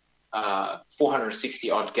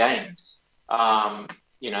 460 odd games,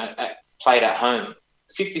 played at home,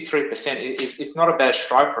 53% is not a bad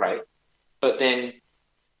strike rate. But then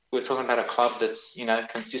we're talking about a club that's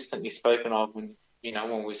consistently spoken of when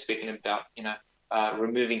we're speaking about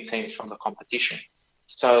removing teams from the competition.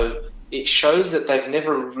 So it shows that they've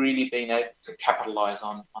never really been able to capitalise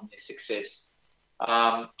on their success.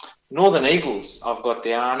 Northern Eagles, I've got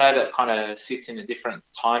there. I know that kind of sits in a different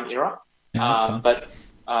time era, but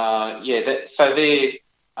so their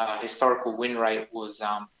historical win rate was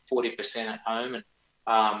 40% at home, and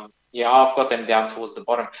I've got them down towards the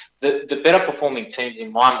bottom. The better performing teams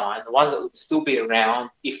in my mind, the ones that would still be around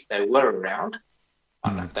if they were around. I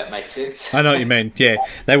don't know if that makes sense. I know what you mean. Yeah,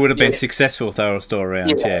 they would have been successful if they were still around.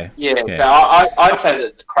 Yeah. So I'd say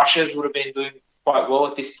that the Crushers would have been doing quite well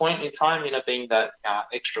at this point in time, being that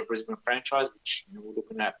extra Brisbane franchise, which we're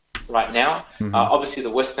looking at right now. Obviously, the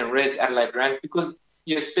Western Reds, Adelaide Rams, because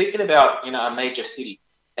you're speaking about a major city,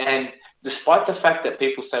 and despite the fact that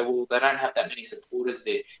people say, well, they don't have that many supporters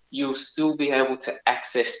there, you'll still be able to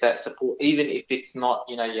access that support, even if it's not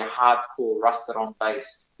your hardcore rusted on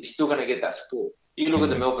base. You're still going to get that support. You look at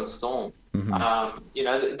the Melbourne Storm.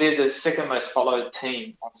 They're the second most followed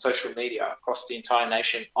team on social media across the entire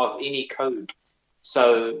nation of any code.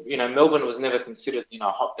 So, Melbourne was never considered,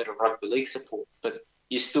 a hotbed of rugby league support, but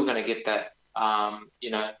you're still going to get that,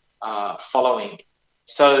 following.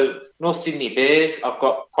 So, North Sydney Bears, I've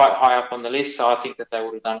got quite high up on the list, so I think that they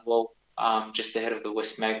would have done well, just ahead of the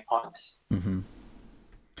West Magpies.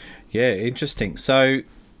 Yeah, interesting. So,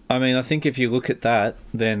 I mean, I think if you look at that,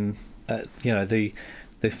 then, the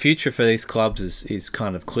future for these clubs is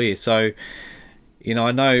kind of clear. So,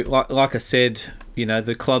 I know, like I said,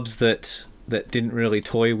 the clubs that didn't really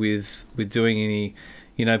toy with doing any,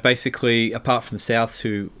 basically apart from Souths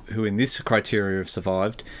who in this criteria have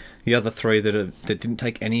survived, the other three that didn't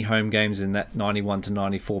take any home games in that 91 to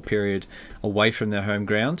 94 period away from their home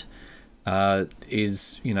ground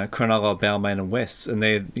is Cronulla, Balmain and West, and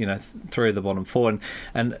they're three of the bottom four.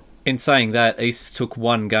 And in saying that, East took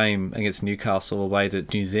one game against Newcastle away to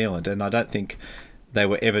New Zealand, and I don't think they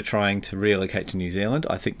were ever trying to relocate to New Zealand.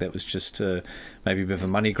 I think that was just maybe a bit of a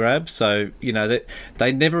money grab. So,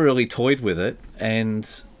 they never really toyed with it. And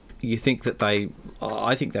you think that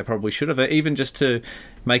I think they probably should have, even just to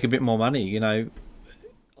make a bit more money.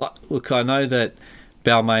 Look, I know that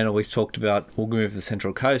Balmain always talked about, we'll move to the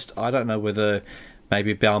Central Coast. I don't know whether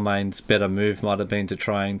maybe Balmain's better move might have been to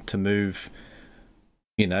trying to move,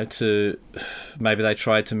 maybe they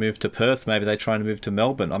tried to move to Perth, maybe they tried to move to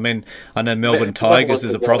Melbourne. I mean, I know Melbourne Tigers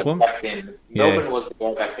is a problem. Melbourne was the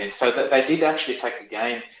goal back then. So they did actually take a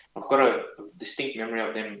game. I've got a distinct memory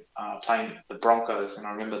of them playing the Broncos, and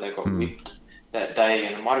I remember they got whipped that day,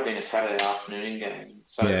 and it might have been a Saturday afternoon game.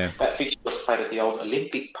 So that fixture was played at the old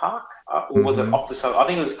Olympic Park, or was it off the side? I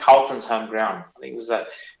think it was Carlton's home ground. I think it was that,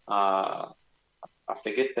 I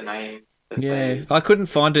forget the name. Yeah, I couldn't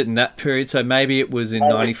find it in that period, so maybe it was in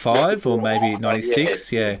 95 or maybe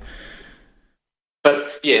 96, But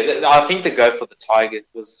I think the go for the Tigers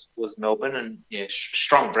was Melbourne, and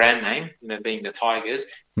strong brand name, being the Tigers.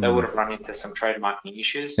 They would have run into some trademarking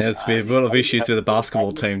issues. Yeah, there's been a lot of issues with the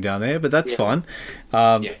basketball team down there, but that's fine.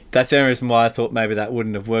 That's the only reason why I thought maybe that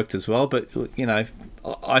wouldn't have worked as well. But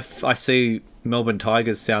I see Melbourne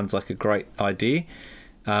Tigers sounds like a great idea.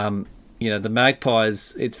 The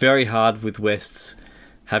Magpies, it's very hard with Wests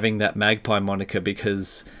having that Magpie moniker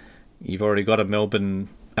because you've already got a Melbourne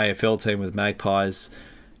AFL team with Magpies.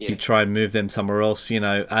 You try and move them somewhere else.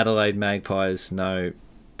 Adelaide Magpies, no.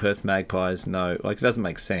 Perth Magpies, no. It doesn't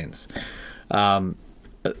make sense. I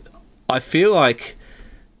feel like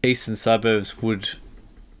Eastern Suburbs would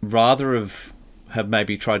rather have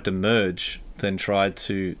maybe tried to merge than tried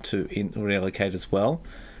to relocate as well.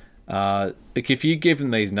 If you give them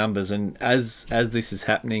these numbers, and as this is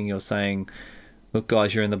happening, you're saying, look,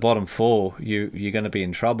 guys, you're in the bottom four, you're going to be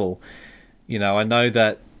in trouble. I know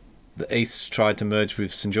that the East tried to merge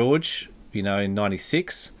with St George, in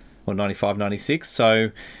 96 or 95, 96.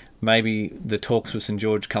 So maybe the talks with St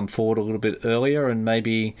George come forward a little bit earlier, and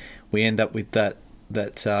maybe we end up with that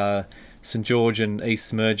St George and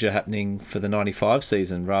East merger happening for the 95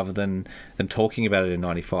 season rather than them talking about it in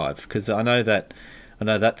 95. Because I know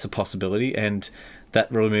that's a possibility, and that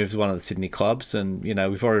removes one of the Sydney clubs, and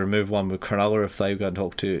we've already removed one with Cronulla if they go and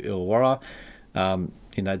talk to Illawarra.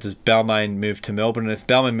 Does Balmain move to Melbourne? And if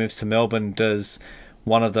Balmain moves to Melbourne, does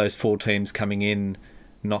one of those four teams coming in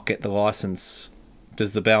not get the licence?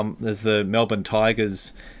 Does the Melbourne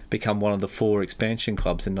Tigers become one of the four expansion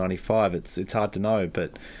clubs in 95? It's hard to know,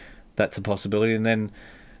 but that's a possibility. And then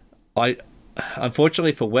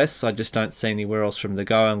unfortunately for West, I just don't see anywhere else for them to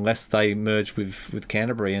go unless they merge with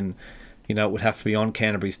Canterbury, and it would have to be on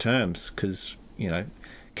Canterbury's terms, because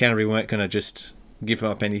Canterbury weren't going to just give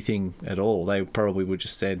up anything at all. They probably would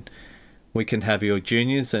just said, we can have your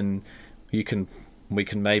juniors and you can we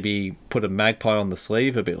can maybe put a magpie on the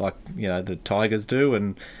sleeve, a bit like the Tigers do,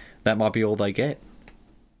 and that might be all they get.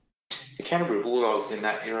 The Canterbury Bulldogs in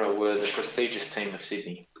that era were the prestigious team of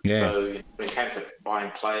Sydney. Yeah. So when it came to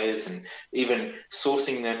buying players and even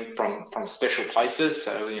sourcing them from special places,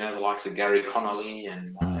 so the likes of Gary Connolly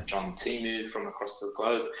and John Timu from across the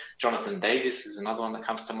globe, Jonathan Davis is another one that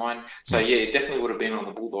comes to mind. So it definitely would have been on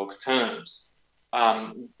the Bulldogs' terms.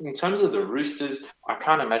 In terms of the Roosters, I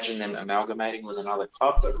can't imagine them amalgamating with another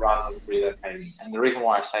club, but rather relocating. And the reason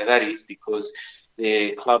why I say that is because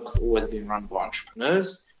their club's always been run by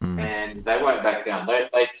entrepreneurs, and they won't back down. They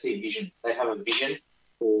see a vision. They have a vision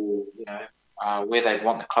for where they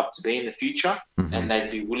want the club to be in the future, and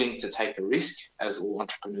they'd be willing to take a risk, as all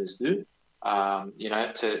entrepreneurs do,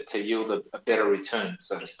 to yield a better return,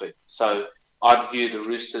 so to speak. So I'd view the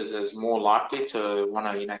Roosters as more likely to want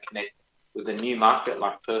to connect with a new market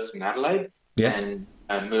like Perth and Adelaide, and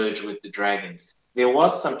merge with the Dragons. There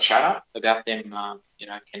was some chatter about them,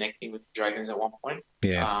 connecting with the Dragons at one point.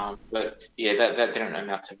 Yeah. But that didn't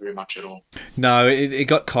amount to very much at all. No, it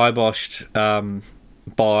got kiboshed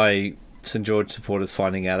by St George supporters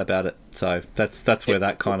finding out about it. So that's where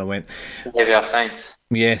that kind of went. Save our Saints.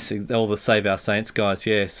 Yes, all the Save Our Saints guys.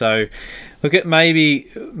 Yeah. So look at maybe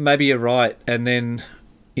you're right, and then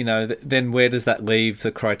then where does that leave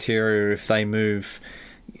the criteria if they move?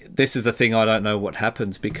 This is the thing, I don't know what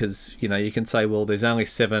happens, because you can say, well, there's only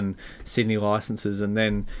 7 Sydney licenses, and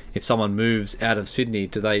then if someone moves out of Sydney,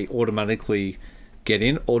 do they automatically get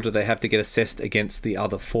in, or do they have to get assessed against the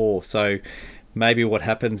other 4? So maybe what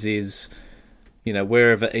happens is,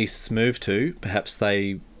 wherever East's move to, perhaps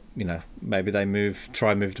they, maybe they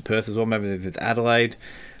try and move to Perth as well. Maybe if it's Adelaide,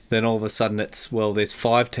 then all of a sudden it's, well, there's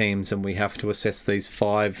 5 teams and we have to assess these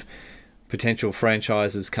 5 potential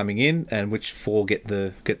franchises coming in, and which 4 get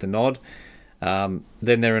the nod. Then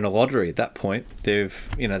they're in a lottery at that point. They've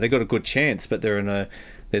got a good chance, but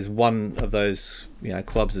there's one of those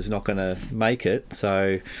clubs that's not going to make it.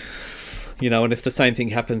 So and if the same thing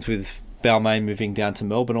happens with Balmain moving down to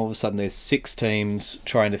Melbourne, all of a sudden there's 6 teams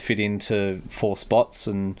trying to fit into 4 spots,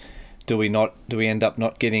 and do we end up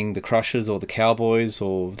not getting the Crushers or the Cowboys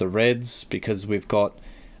or the Reds because we've got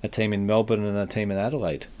a team in Melbourne and a team in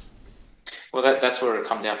Adelaide? Well, that's where it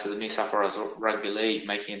comes down to the New South Wales Rugby League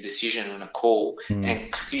making a decision and a call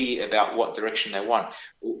and clear about what direction they want.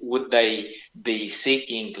 Would they be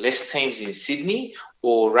seeking less teams in Sydney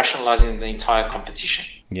or rationalising the entire competition?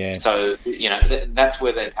 Yeah. So, that's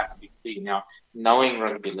where they'd have to be clear. Now, knowing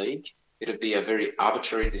Rugby League, it would be a very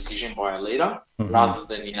arbitrary decision by a leader rather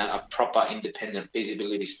than, a proper independent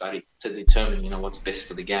feasibility study to determine, what's best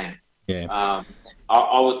for the game. Yeah.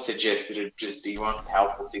 I would suggest that it would just be one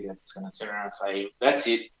powerful figure that's going to turn around and say, that's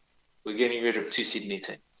it, we're getting rid of 2 Sydney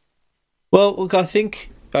teams. Well, look, I think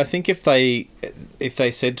if they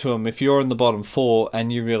said to them, if you're in the bottom 4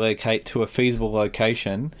 and you relocate to a feasible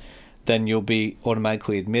location, then you'll be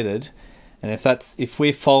automatically admitted. And if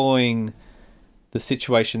we're following the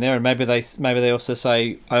situation there, and maybe they also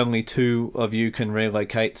say only 2 of you can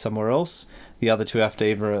relocate somewhere else, the other 2 have to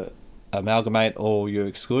either amalgamate or you're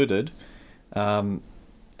excluded, and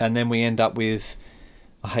then we end up with,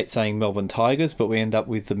 I hate saying Melbourne Tigers, but we end up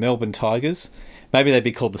with the Melbourne Tigers. Maybe they'd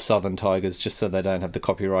be called the Southern Tigers just so they don't have the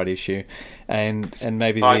copyright issue, and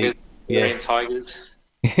maybe Tigers, Tigers.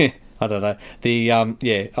 I don't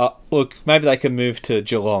know. Look, maybe they can move to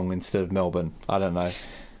Geelong instead of Melbourne. I don't know.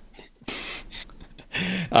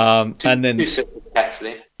 And then 2 separate cats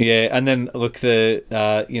there. Yeah, and then look,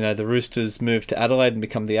 the Roosters move to Adelaide and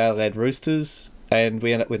become the Adelaide Roosters, and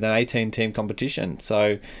we end up with an 18-team competition.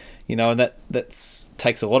 So, and that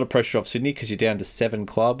takes a lot of pressure off Sydney because you're down to 7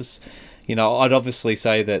 clubs. I'd obviously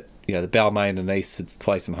say that the Balmain and East should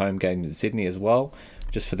play some home games in Sydney as well,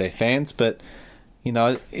 just for their fans. But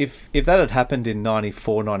if that had happened in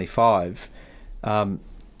 94, 95,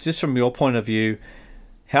 just from your point of view,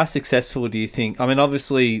 how successful do you think? I mean,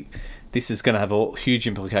 obviously, this is going to have huge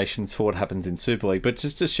implications for what happens in Super League, but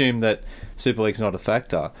just assume that Super League's not a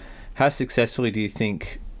factor. How successfully do you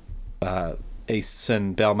think East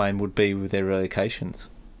and Balmain would be with their relocations?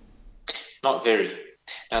 Not very.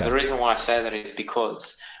 Now, Okay. The reason why I say that is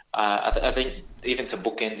because I think even to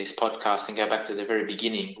bookend this podcast and go back to the very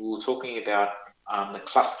beginning, we were talking about the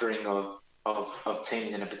clustering of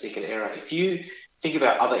teams in a particular area. If you think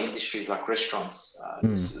about other industries like restaurants,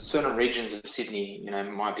 certain regions of Sydney,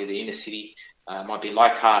 might be the inner city, might be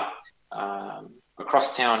Leichhardt,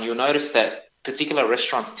 across town, you'll notice that particular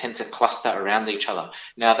restaurants tend to cluster around each other.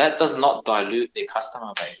 Now, that does not dilute their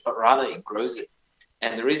customer base, but rather it grows it.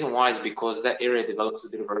 And the reason why is because that area develops a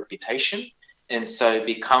bit of a reputation, and so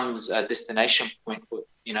becomes a destination point for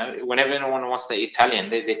whenever anyone wants the Italian,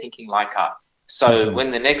 they're thinking Leica. So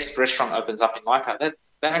when the next restaurant opens up in Leica, that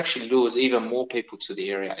actually lures even more people to the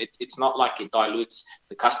area. It's not like it dilutes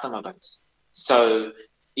the customer base. So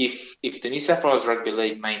if the New South Wales Rugby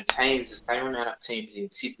League maintains the same amount of teams in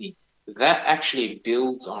Sydney, that actually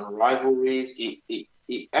builds on rivalries. It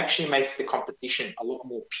actually makes the competition a lot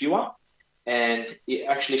more pure, and it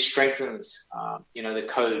actually strengthens, the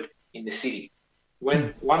code in the city.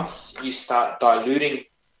 Once you start diluting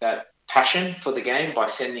that passion for the game by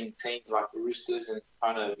sending teams like the Roosters and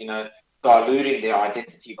kind of, diluting their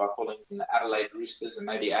identity by calling them the Adelaide Roosters and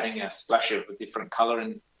maybe adding a splash of a different colour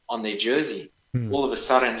on their jersey, all of a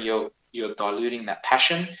sudden you're diluting that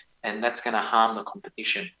passion, and that's going to harm the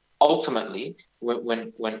competition. Ultimately,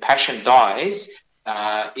 when passion dies,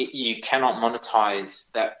 you cannot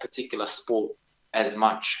monetize that particular sport as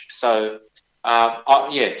much. So,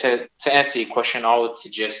 to answer your question, I would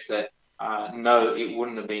suggest that no, it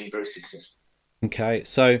wouldn't have been very successful. Okay,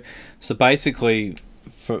 so basically,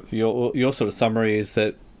 for your sort of summary is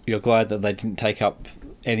that you're glad that they didn't take up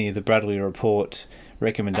any of the Bradley Report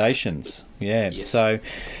recommendations. Absolutely. Yeah. Yes. So,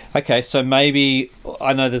 okay, so maybe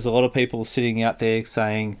I know there's a lot of people sitting out there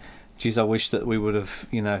saying, geez, I wish that we would have,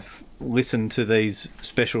 listened to these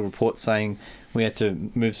special reports saying we had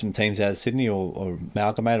to move some teams out of Sydney or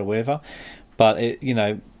amalgamate or whatever. But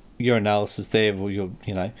your analysis there, or your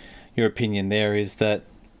opinion there is that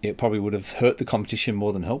it probably would have hurt the competition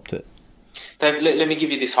more than helped it. Dave, let me give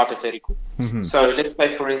you this hypothetical. So let's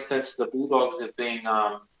say, for instance, the Bulldogs have been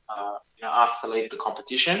asked to leave the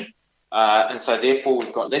competition. And so therefore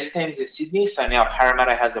we've got less teams in Sydney. So now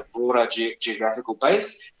Parramatta has a broader geographical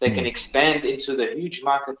base. They can expand into the huge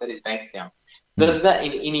market that is Bankstown. Does that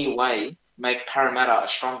in any way make Parramatta a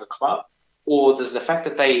stronger club? Or does the fact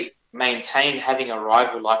that they maintain having a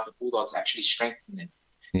rival like the Bulldogs actually strengthen them?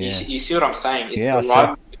 Yeah. You see what I'm saying? It's the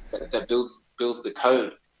rival that builds the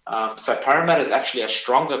code. So Parramatta is actually a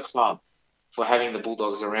stronger club for having the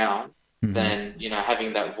Bulldogs around than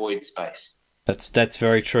having that void space. That's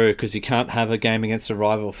very true, because you can't have a game against a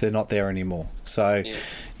rival if they're not there anymore. So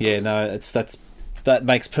that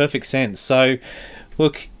makes perfect sense. So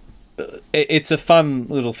look, it's a fun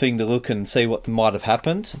little thing to look and see what might have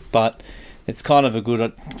happened, but it's kind of a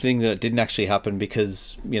good thing that it didn't actually happen,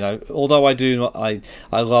 because although I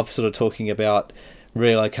love sort of talking about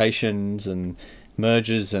relocations and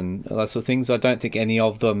mergers and that sort of things, I don't think any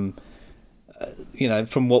of them,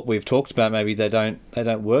 from what we've talked about, maybe they don't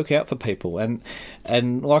work out for people.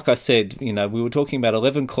 And like I said, we were talking about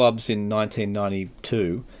 11 clubs in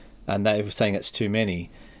 1992, and they were saying it's too many.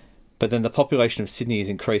 But then the population of Sydney has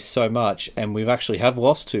increased so much, and we've actually have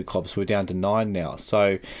lost 2 clubs. We're down to 9 now.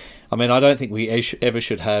 So, I mean, I don't think we ever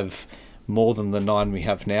should have more than the 9 we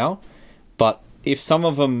have now. But if some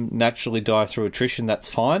of them naturally die through attrition, that's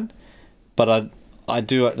fine. But I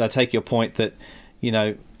take your point that,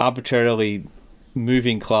 arbitrarily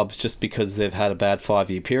moving clubs just because they've had a bad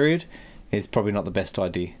 5-year period is probably not the best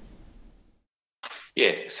idea.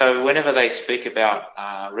 Yeah, so whenever they speak about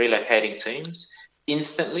relocating teams,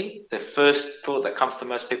 instantly the first thought that comes to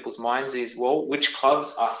most people's minds is, well, which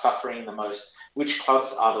clubs are suffering the most? Which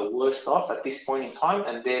clubs are the worst off at this point in time,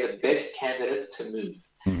 and they're the best candidates to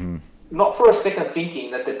move. Not for a second thinking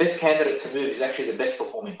that the best candidate to move is actually the best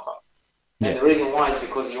performing club. And the reason why is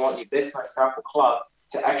because you want your best, most powerful club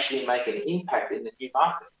to actually make an impact in the new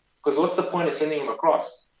market. Because what's the point of sending them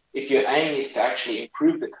across? If your aim is to actually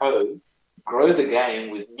improve the code, grow the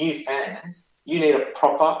game with new fans, you need a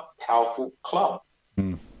proper, powerful club.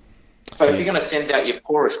 So if you're going to send out your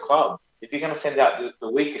poorest club, if you're going to send out the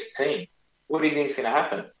weakest team, what do you think is going to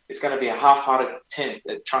happen? It's going to be a half-hearted attempt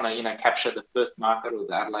at trying to, capture the Perth market or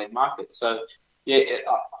the Adelaide market. So,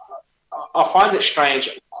 I find it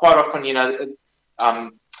strange. Quite often,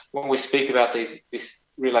 when we speak about this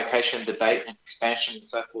relocation debate and expansion and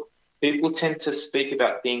so forth, people tend to speak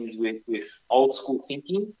about things with old school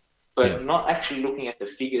thinking, but not actually looking at the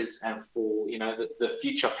figures and for the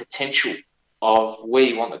future potential of where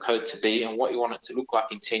you want the code to be and what you want it to look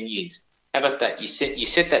like in 10 years. How about that? You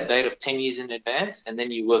set that date of 10 years in advance, and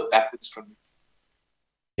then you work backwards from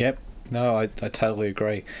there. Yep. No, I totally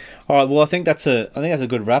agree. All right. Well, I think that's a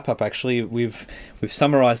good wrap up. Actually, we've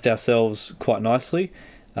summarised ourselves quite nicely,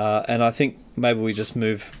 and I think maybe we just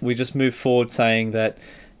move forward saying that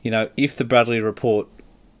if the Bradley Report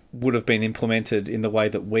would have been implemented in the way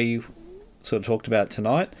that we sort of talked about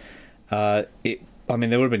tonight, there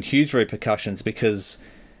would have been huge repercussions, because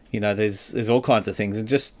there's all kinds of things, and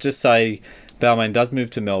just say Balmain does move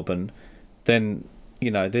to Melbourne, then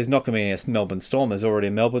there's not going to be a Melbourne Storm. There's already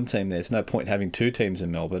a Melbourne team. There's no point having 2 teams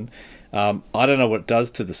in Melbourne. I don't know what it does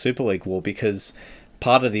to the Super League war, because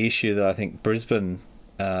part of the issue that I think Brisbane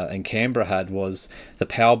and Canberra had was the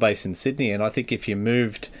power base in Sydney. And I think if you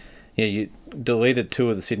moved, you deleted 2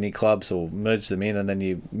 of the Sydney clubs or merged them in, and then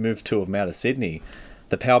you moved 2 of them out of Sydney,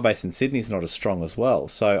 the power base in Sydney is not as strong as well.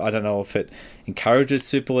 So I don't know if it encourages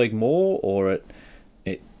Super League more or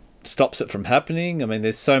it stops it from happening. I mean,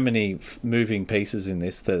 there's so many moving pieces in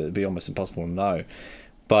this that it'd be almost impossible to know.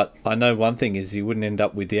 But I know one thing is you wouldn't end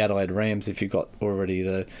up with the Adelaide Rams if you got already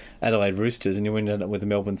the Adelaide Roosters, and you wouldn't end up with the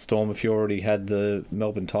Melbourne Storm if you already had the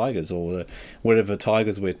Melbourne Tigers or the whatever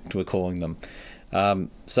Tigers we're calling them.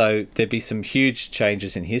 So there'd be some huge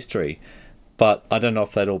changes in history, but I don't know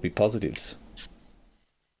if they'd all be positives.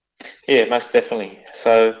 Yeah, most definitely.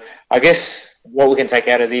 So I guess what we can take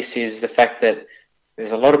out of this is the fact that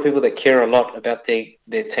there's a lot of people that care a lot about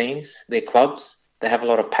their teams, their clubs. They have a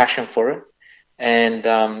lot of passion for it. And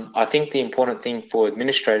I think the important thing for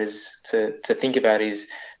administrators to think about is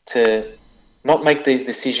to not make these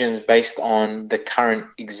decisions based on the current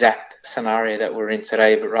exact scenario that we're in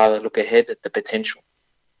today, but rather look ahead at the potential.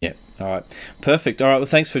 Yeah. All right. Perfect. All right. Well,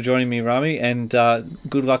 thanks for joining me, Ramy, and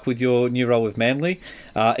good luck with your new role with Manly.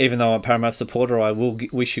 Even though I'm a Paramount supporter, I will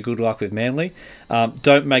wish you good luck with Manly.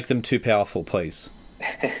 Don't make them too powerful, please.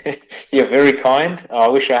 You're very kind. I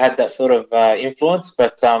wish I had that sort of influence,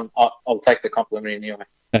 but I'll take the compliment anyway.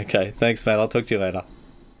 Okay. Thanks, mate. I'll talk to you later.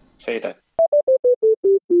 See you, Dave.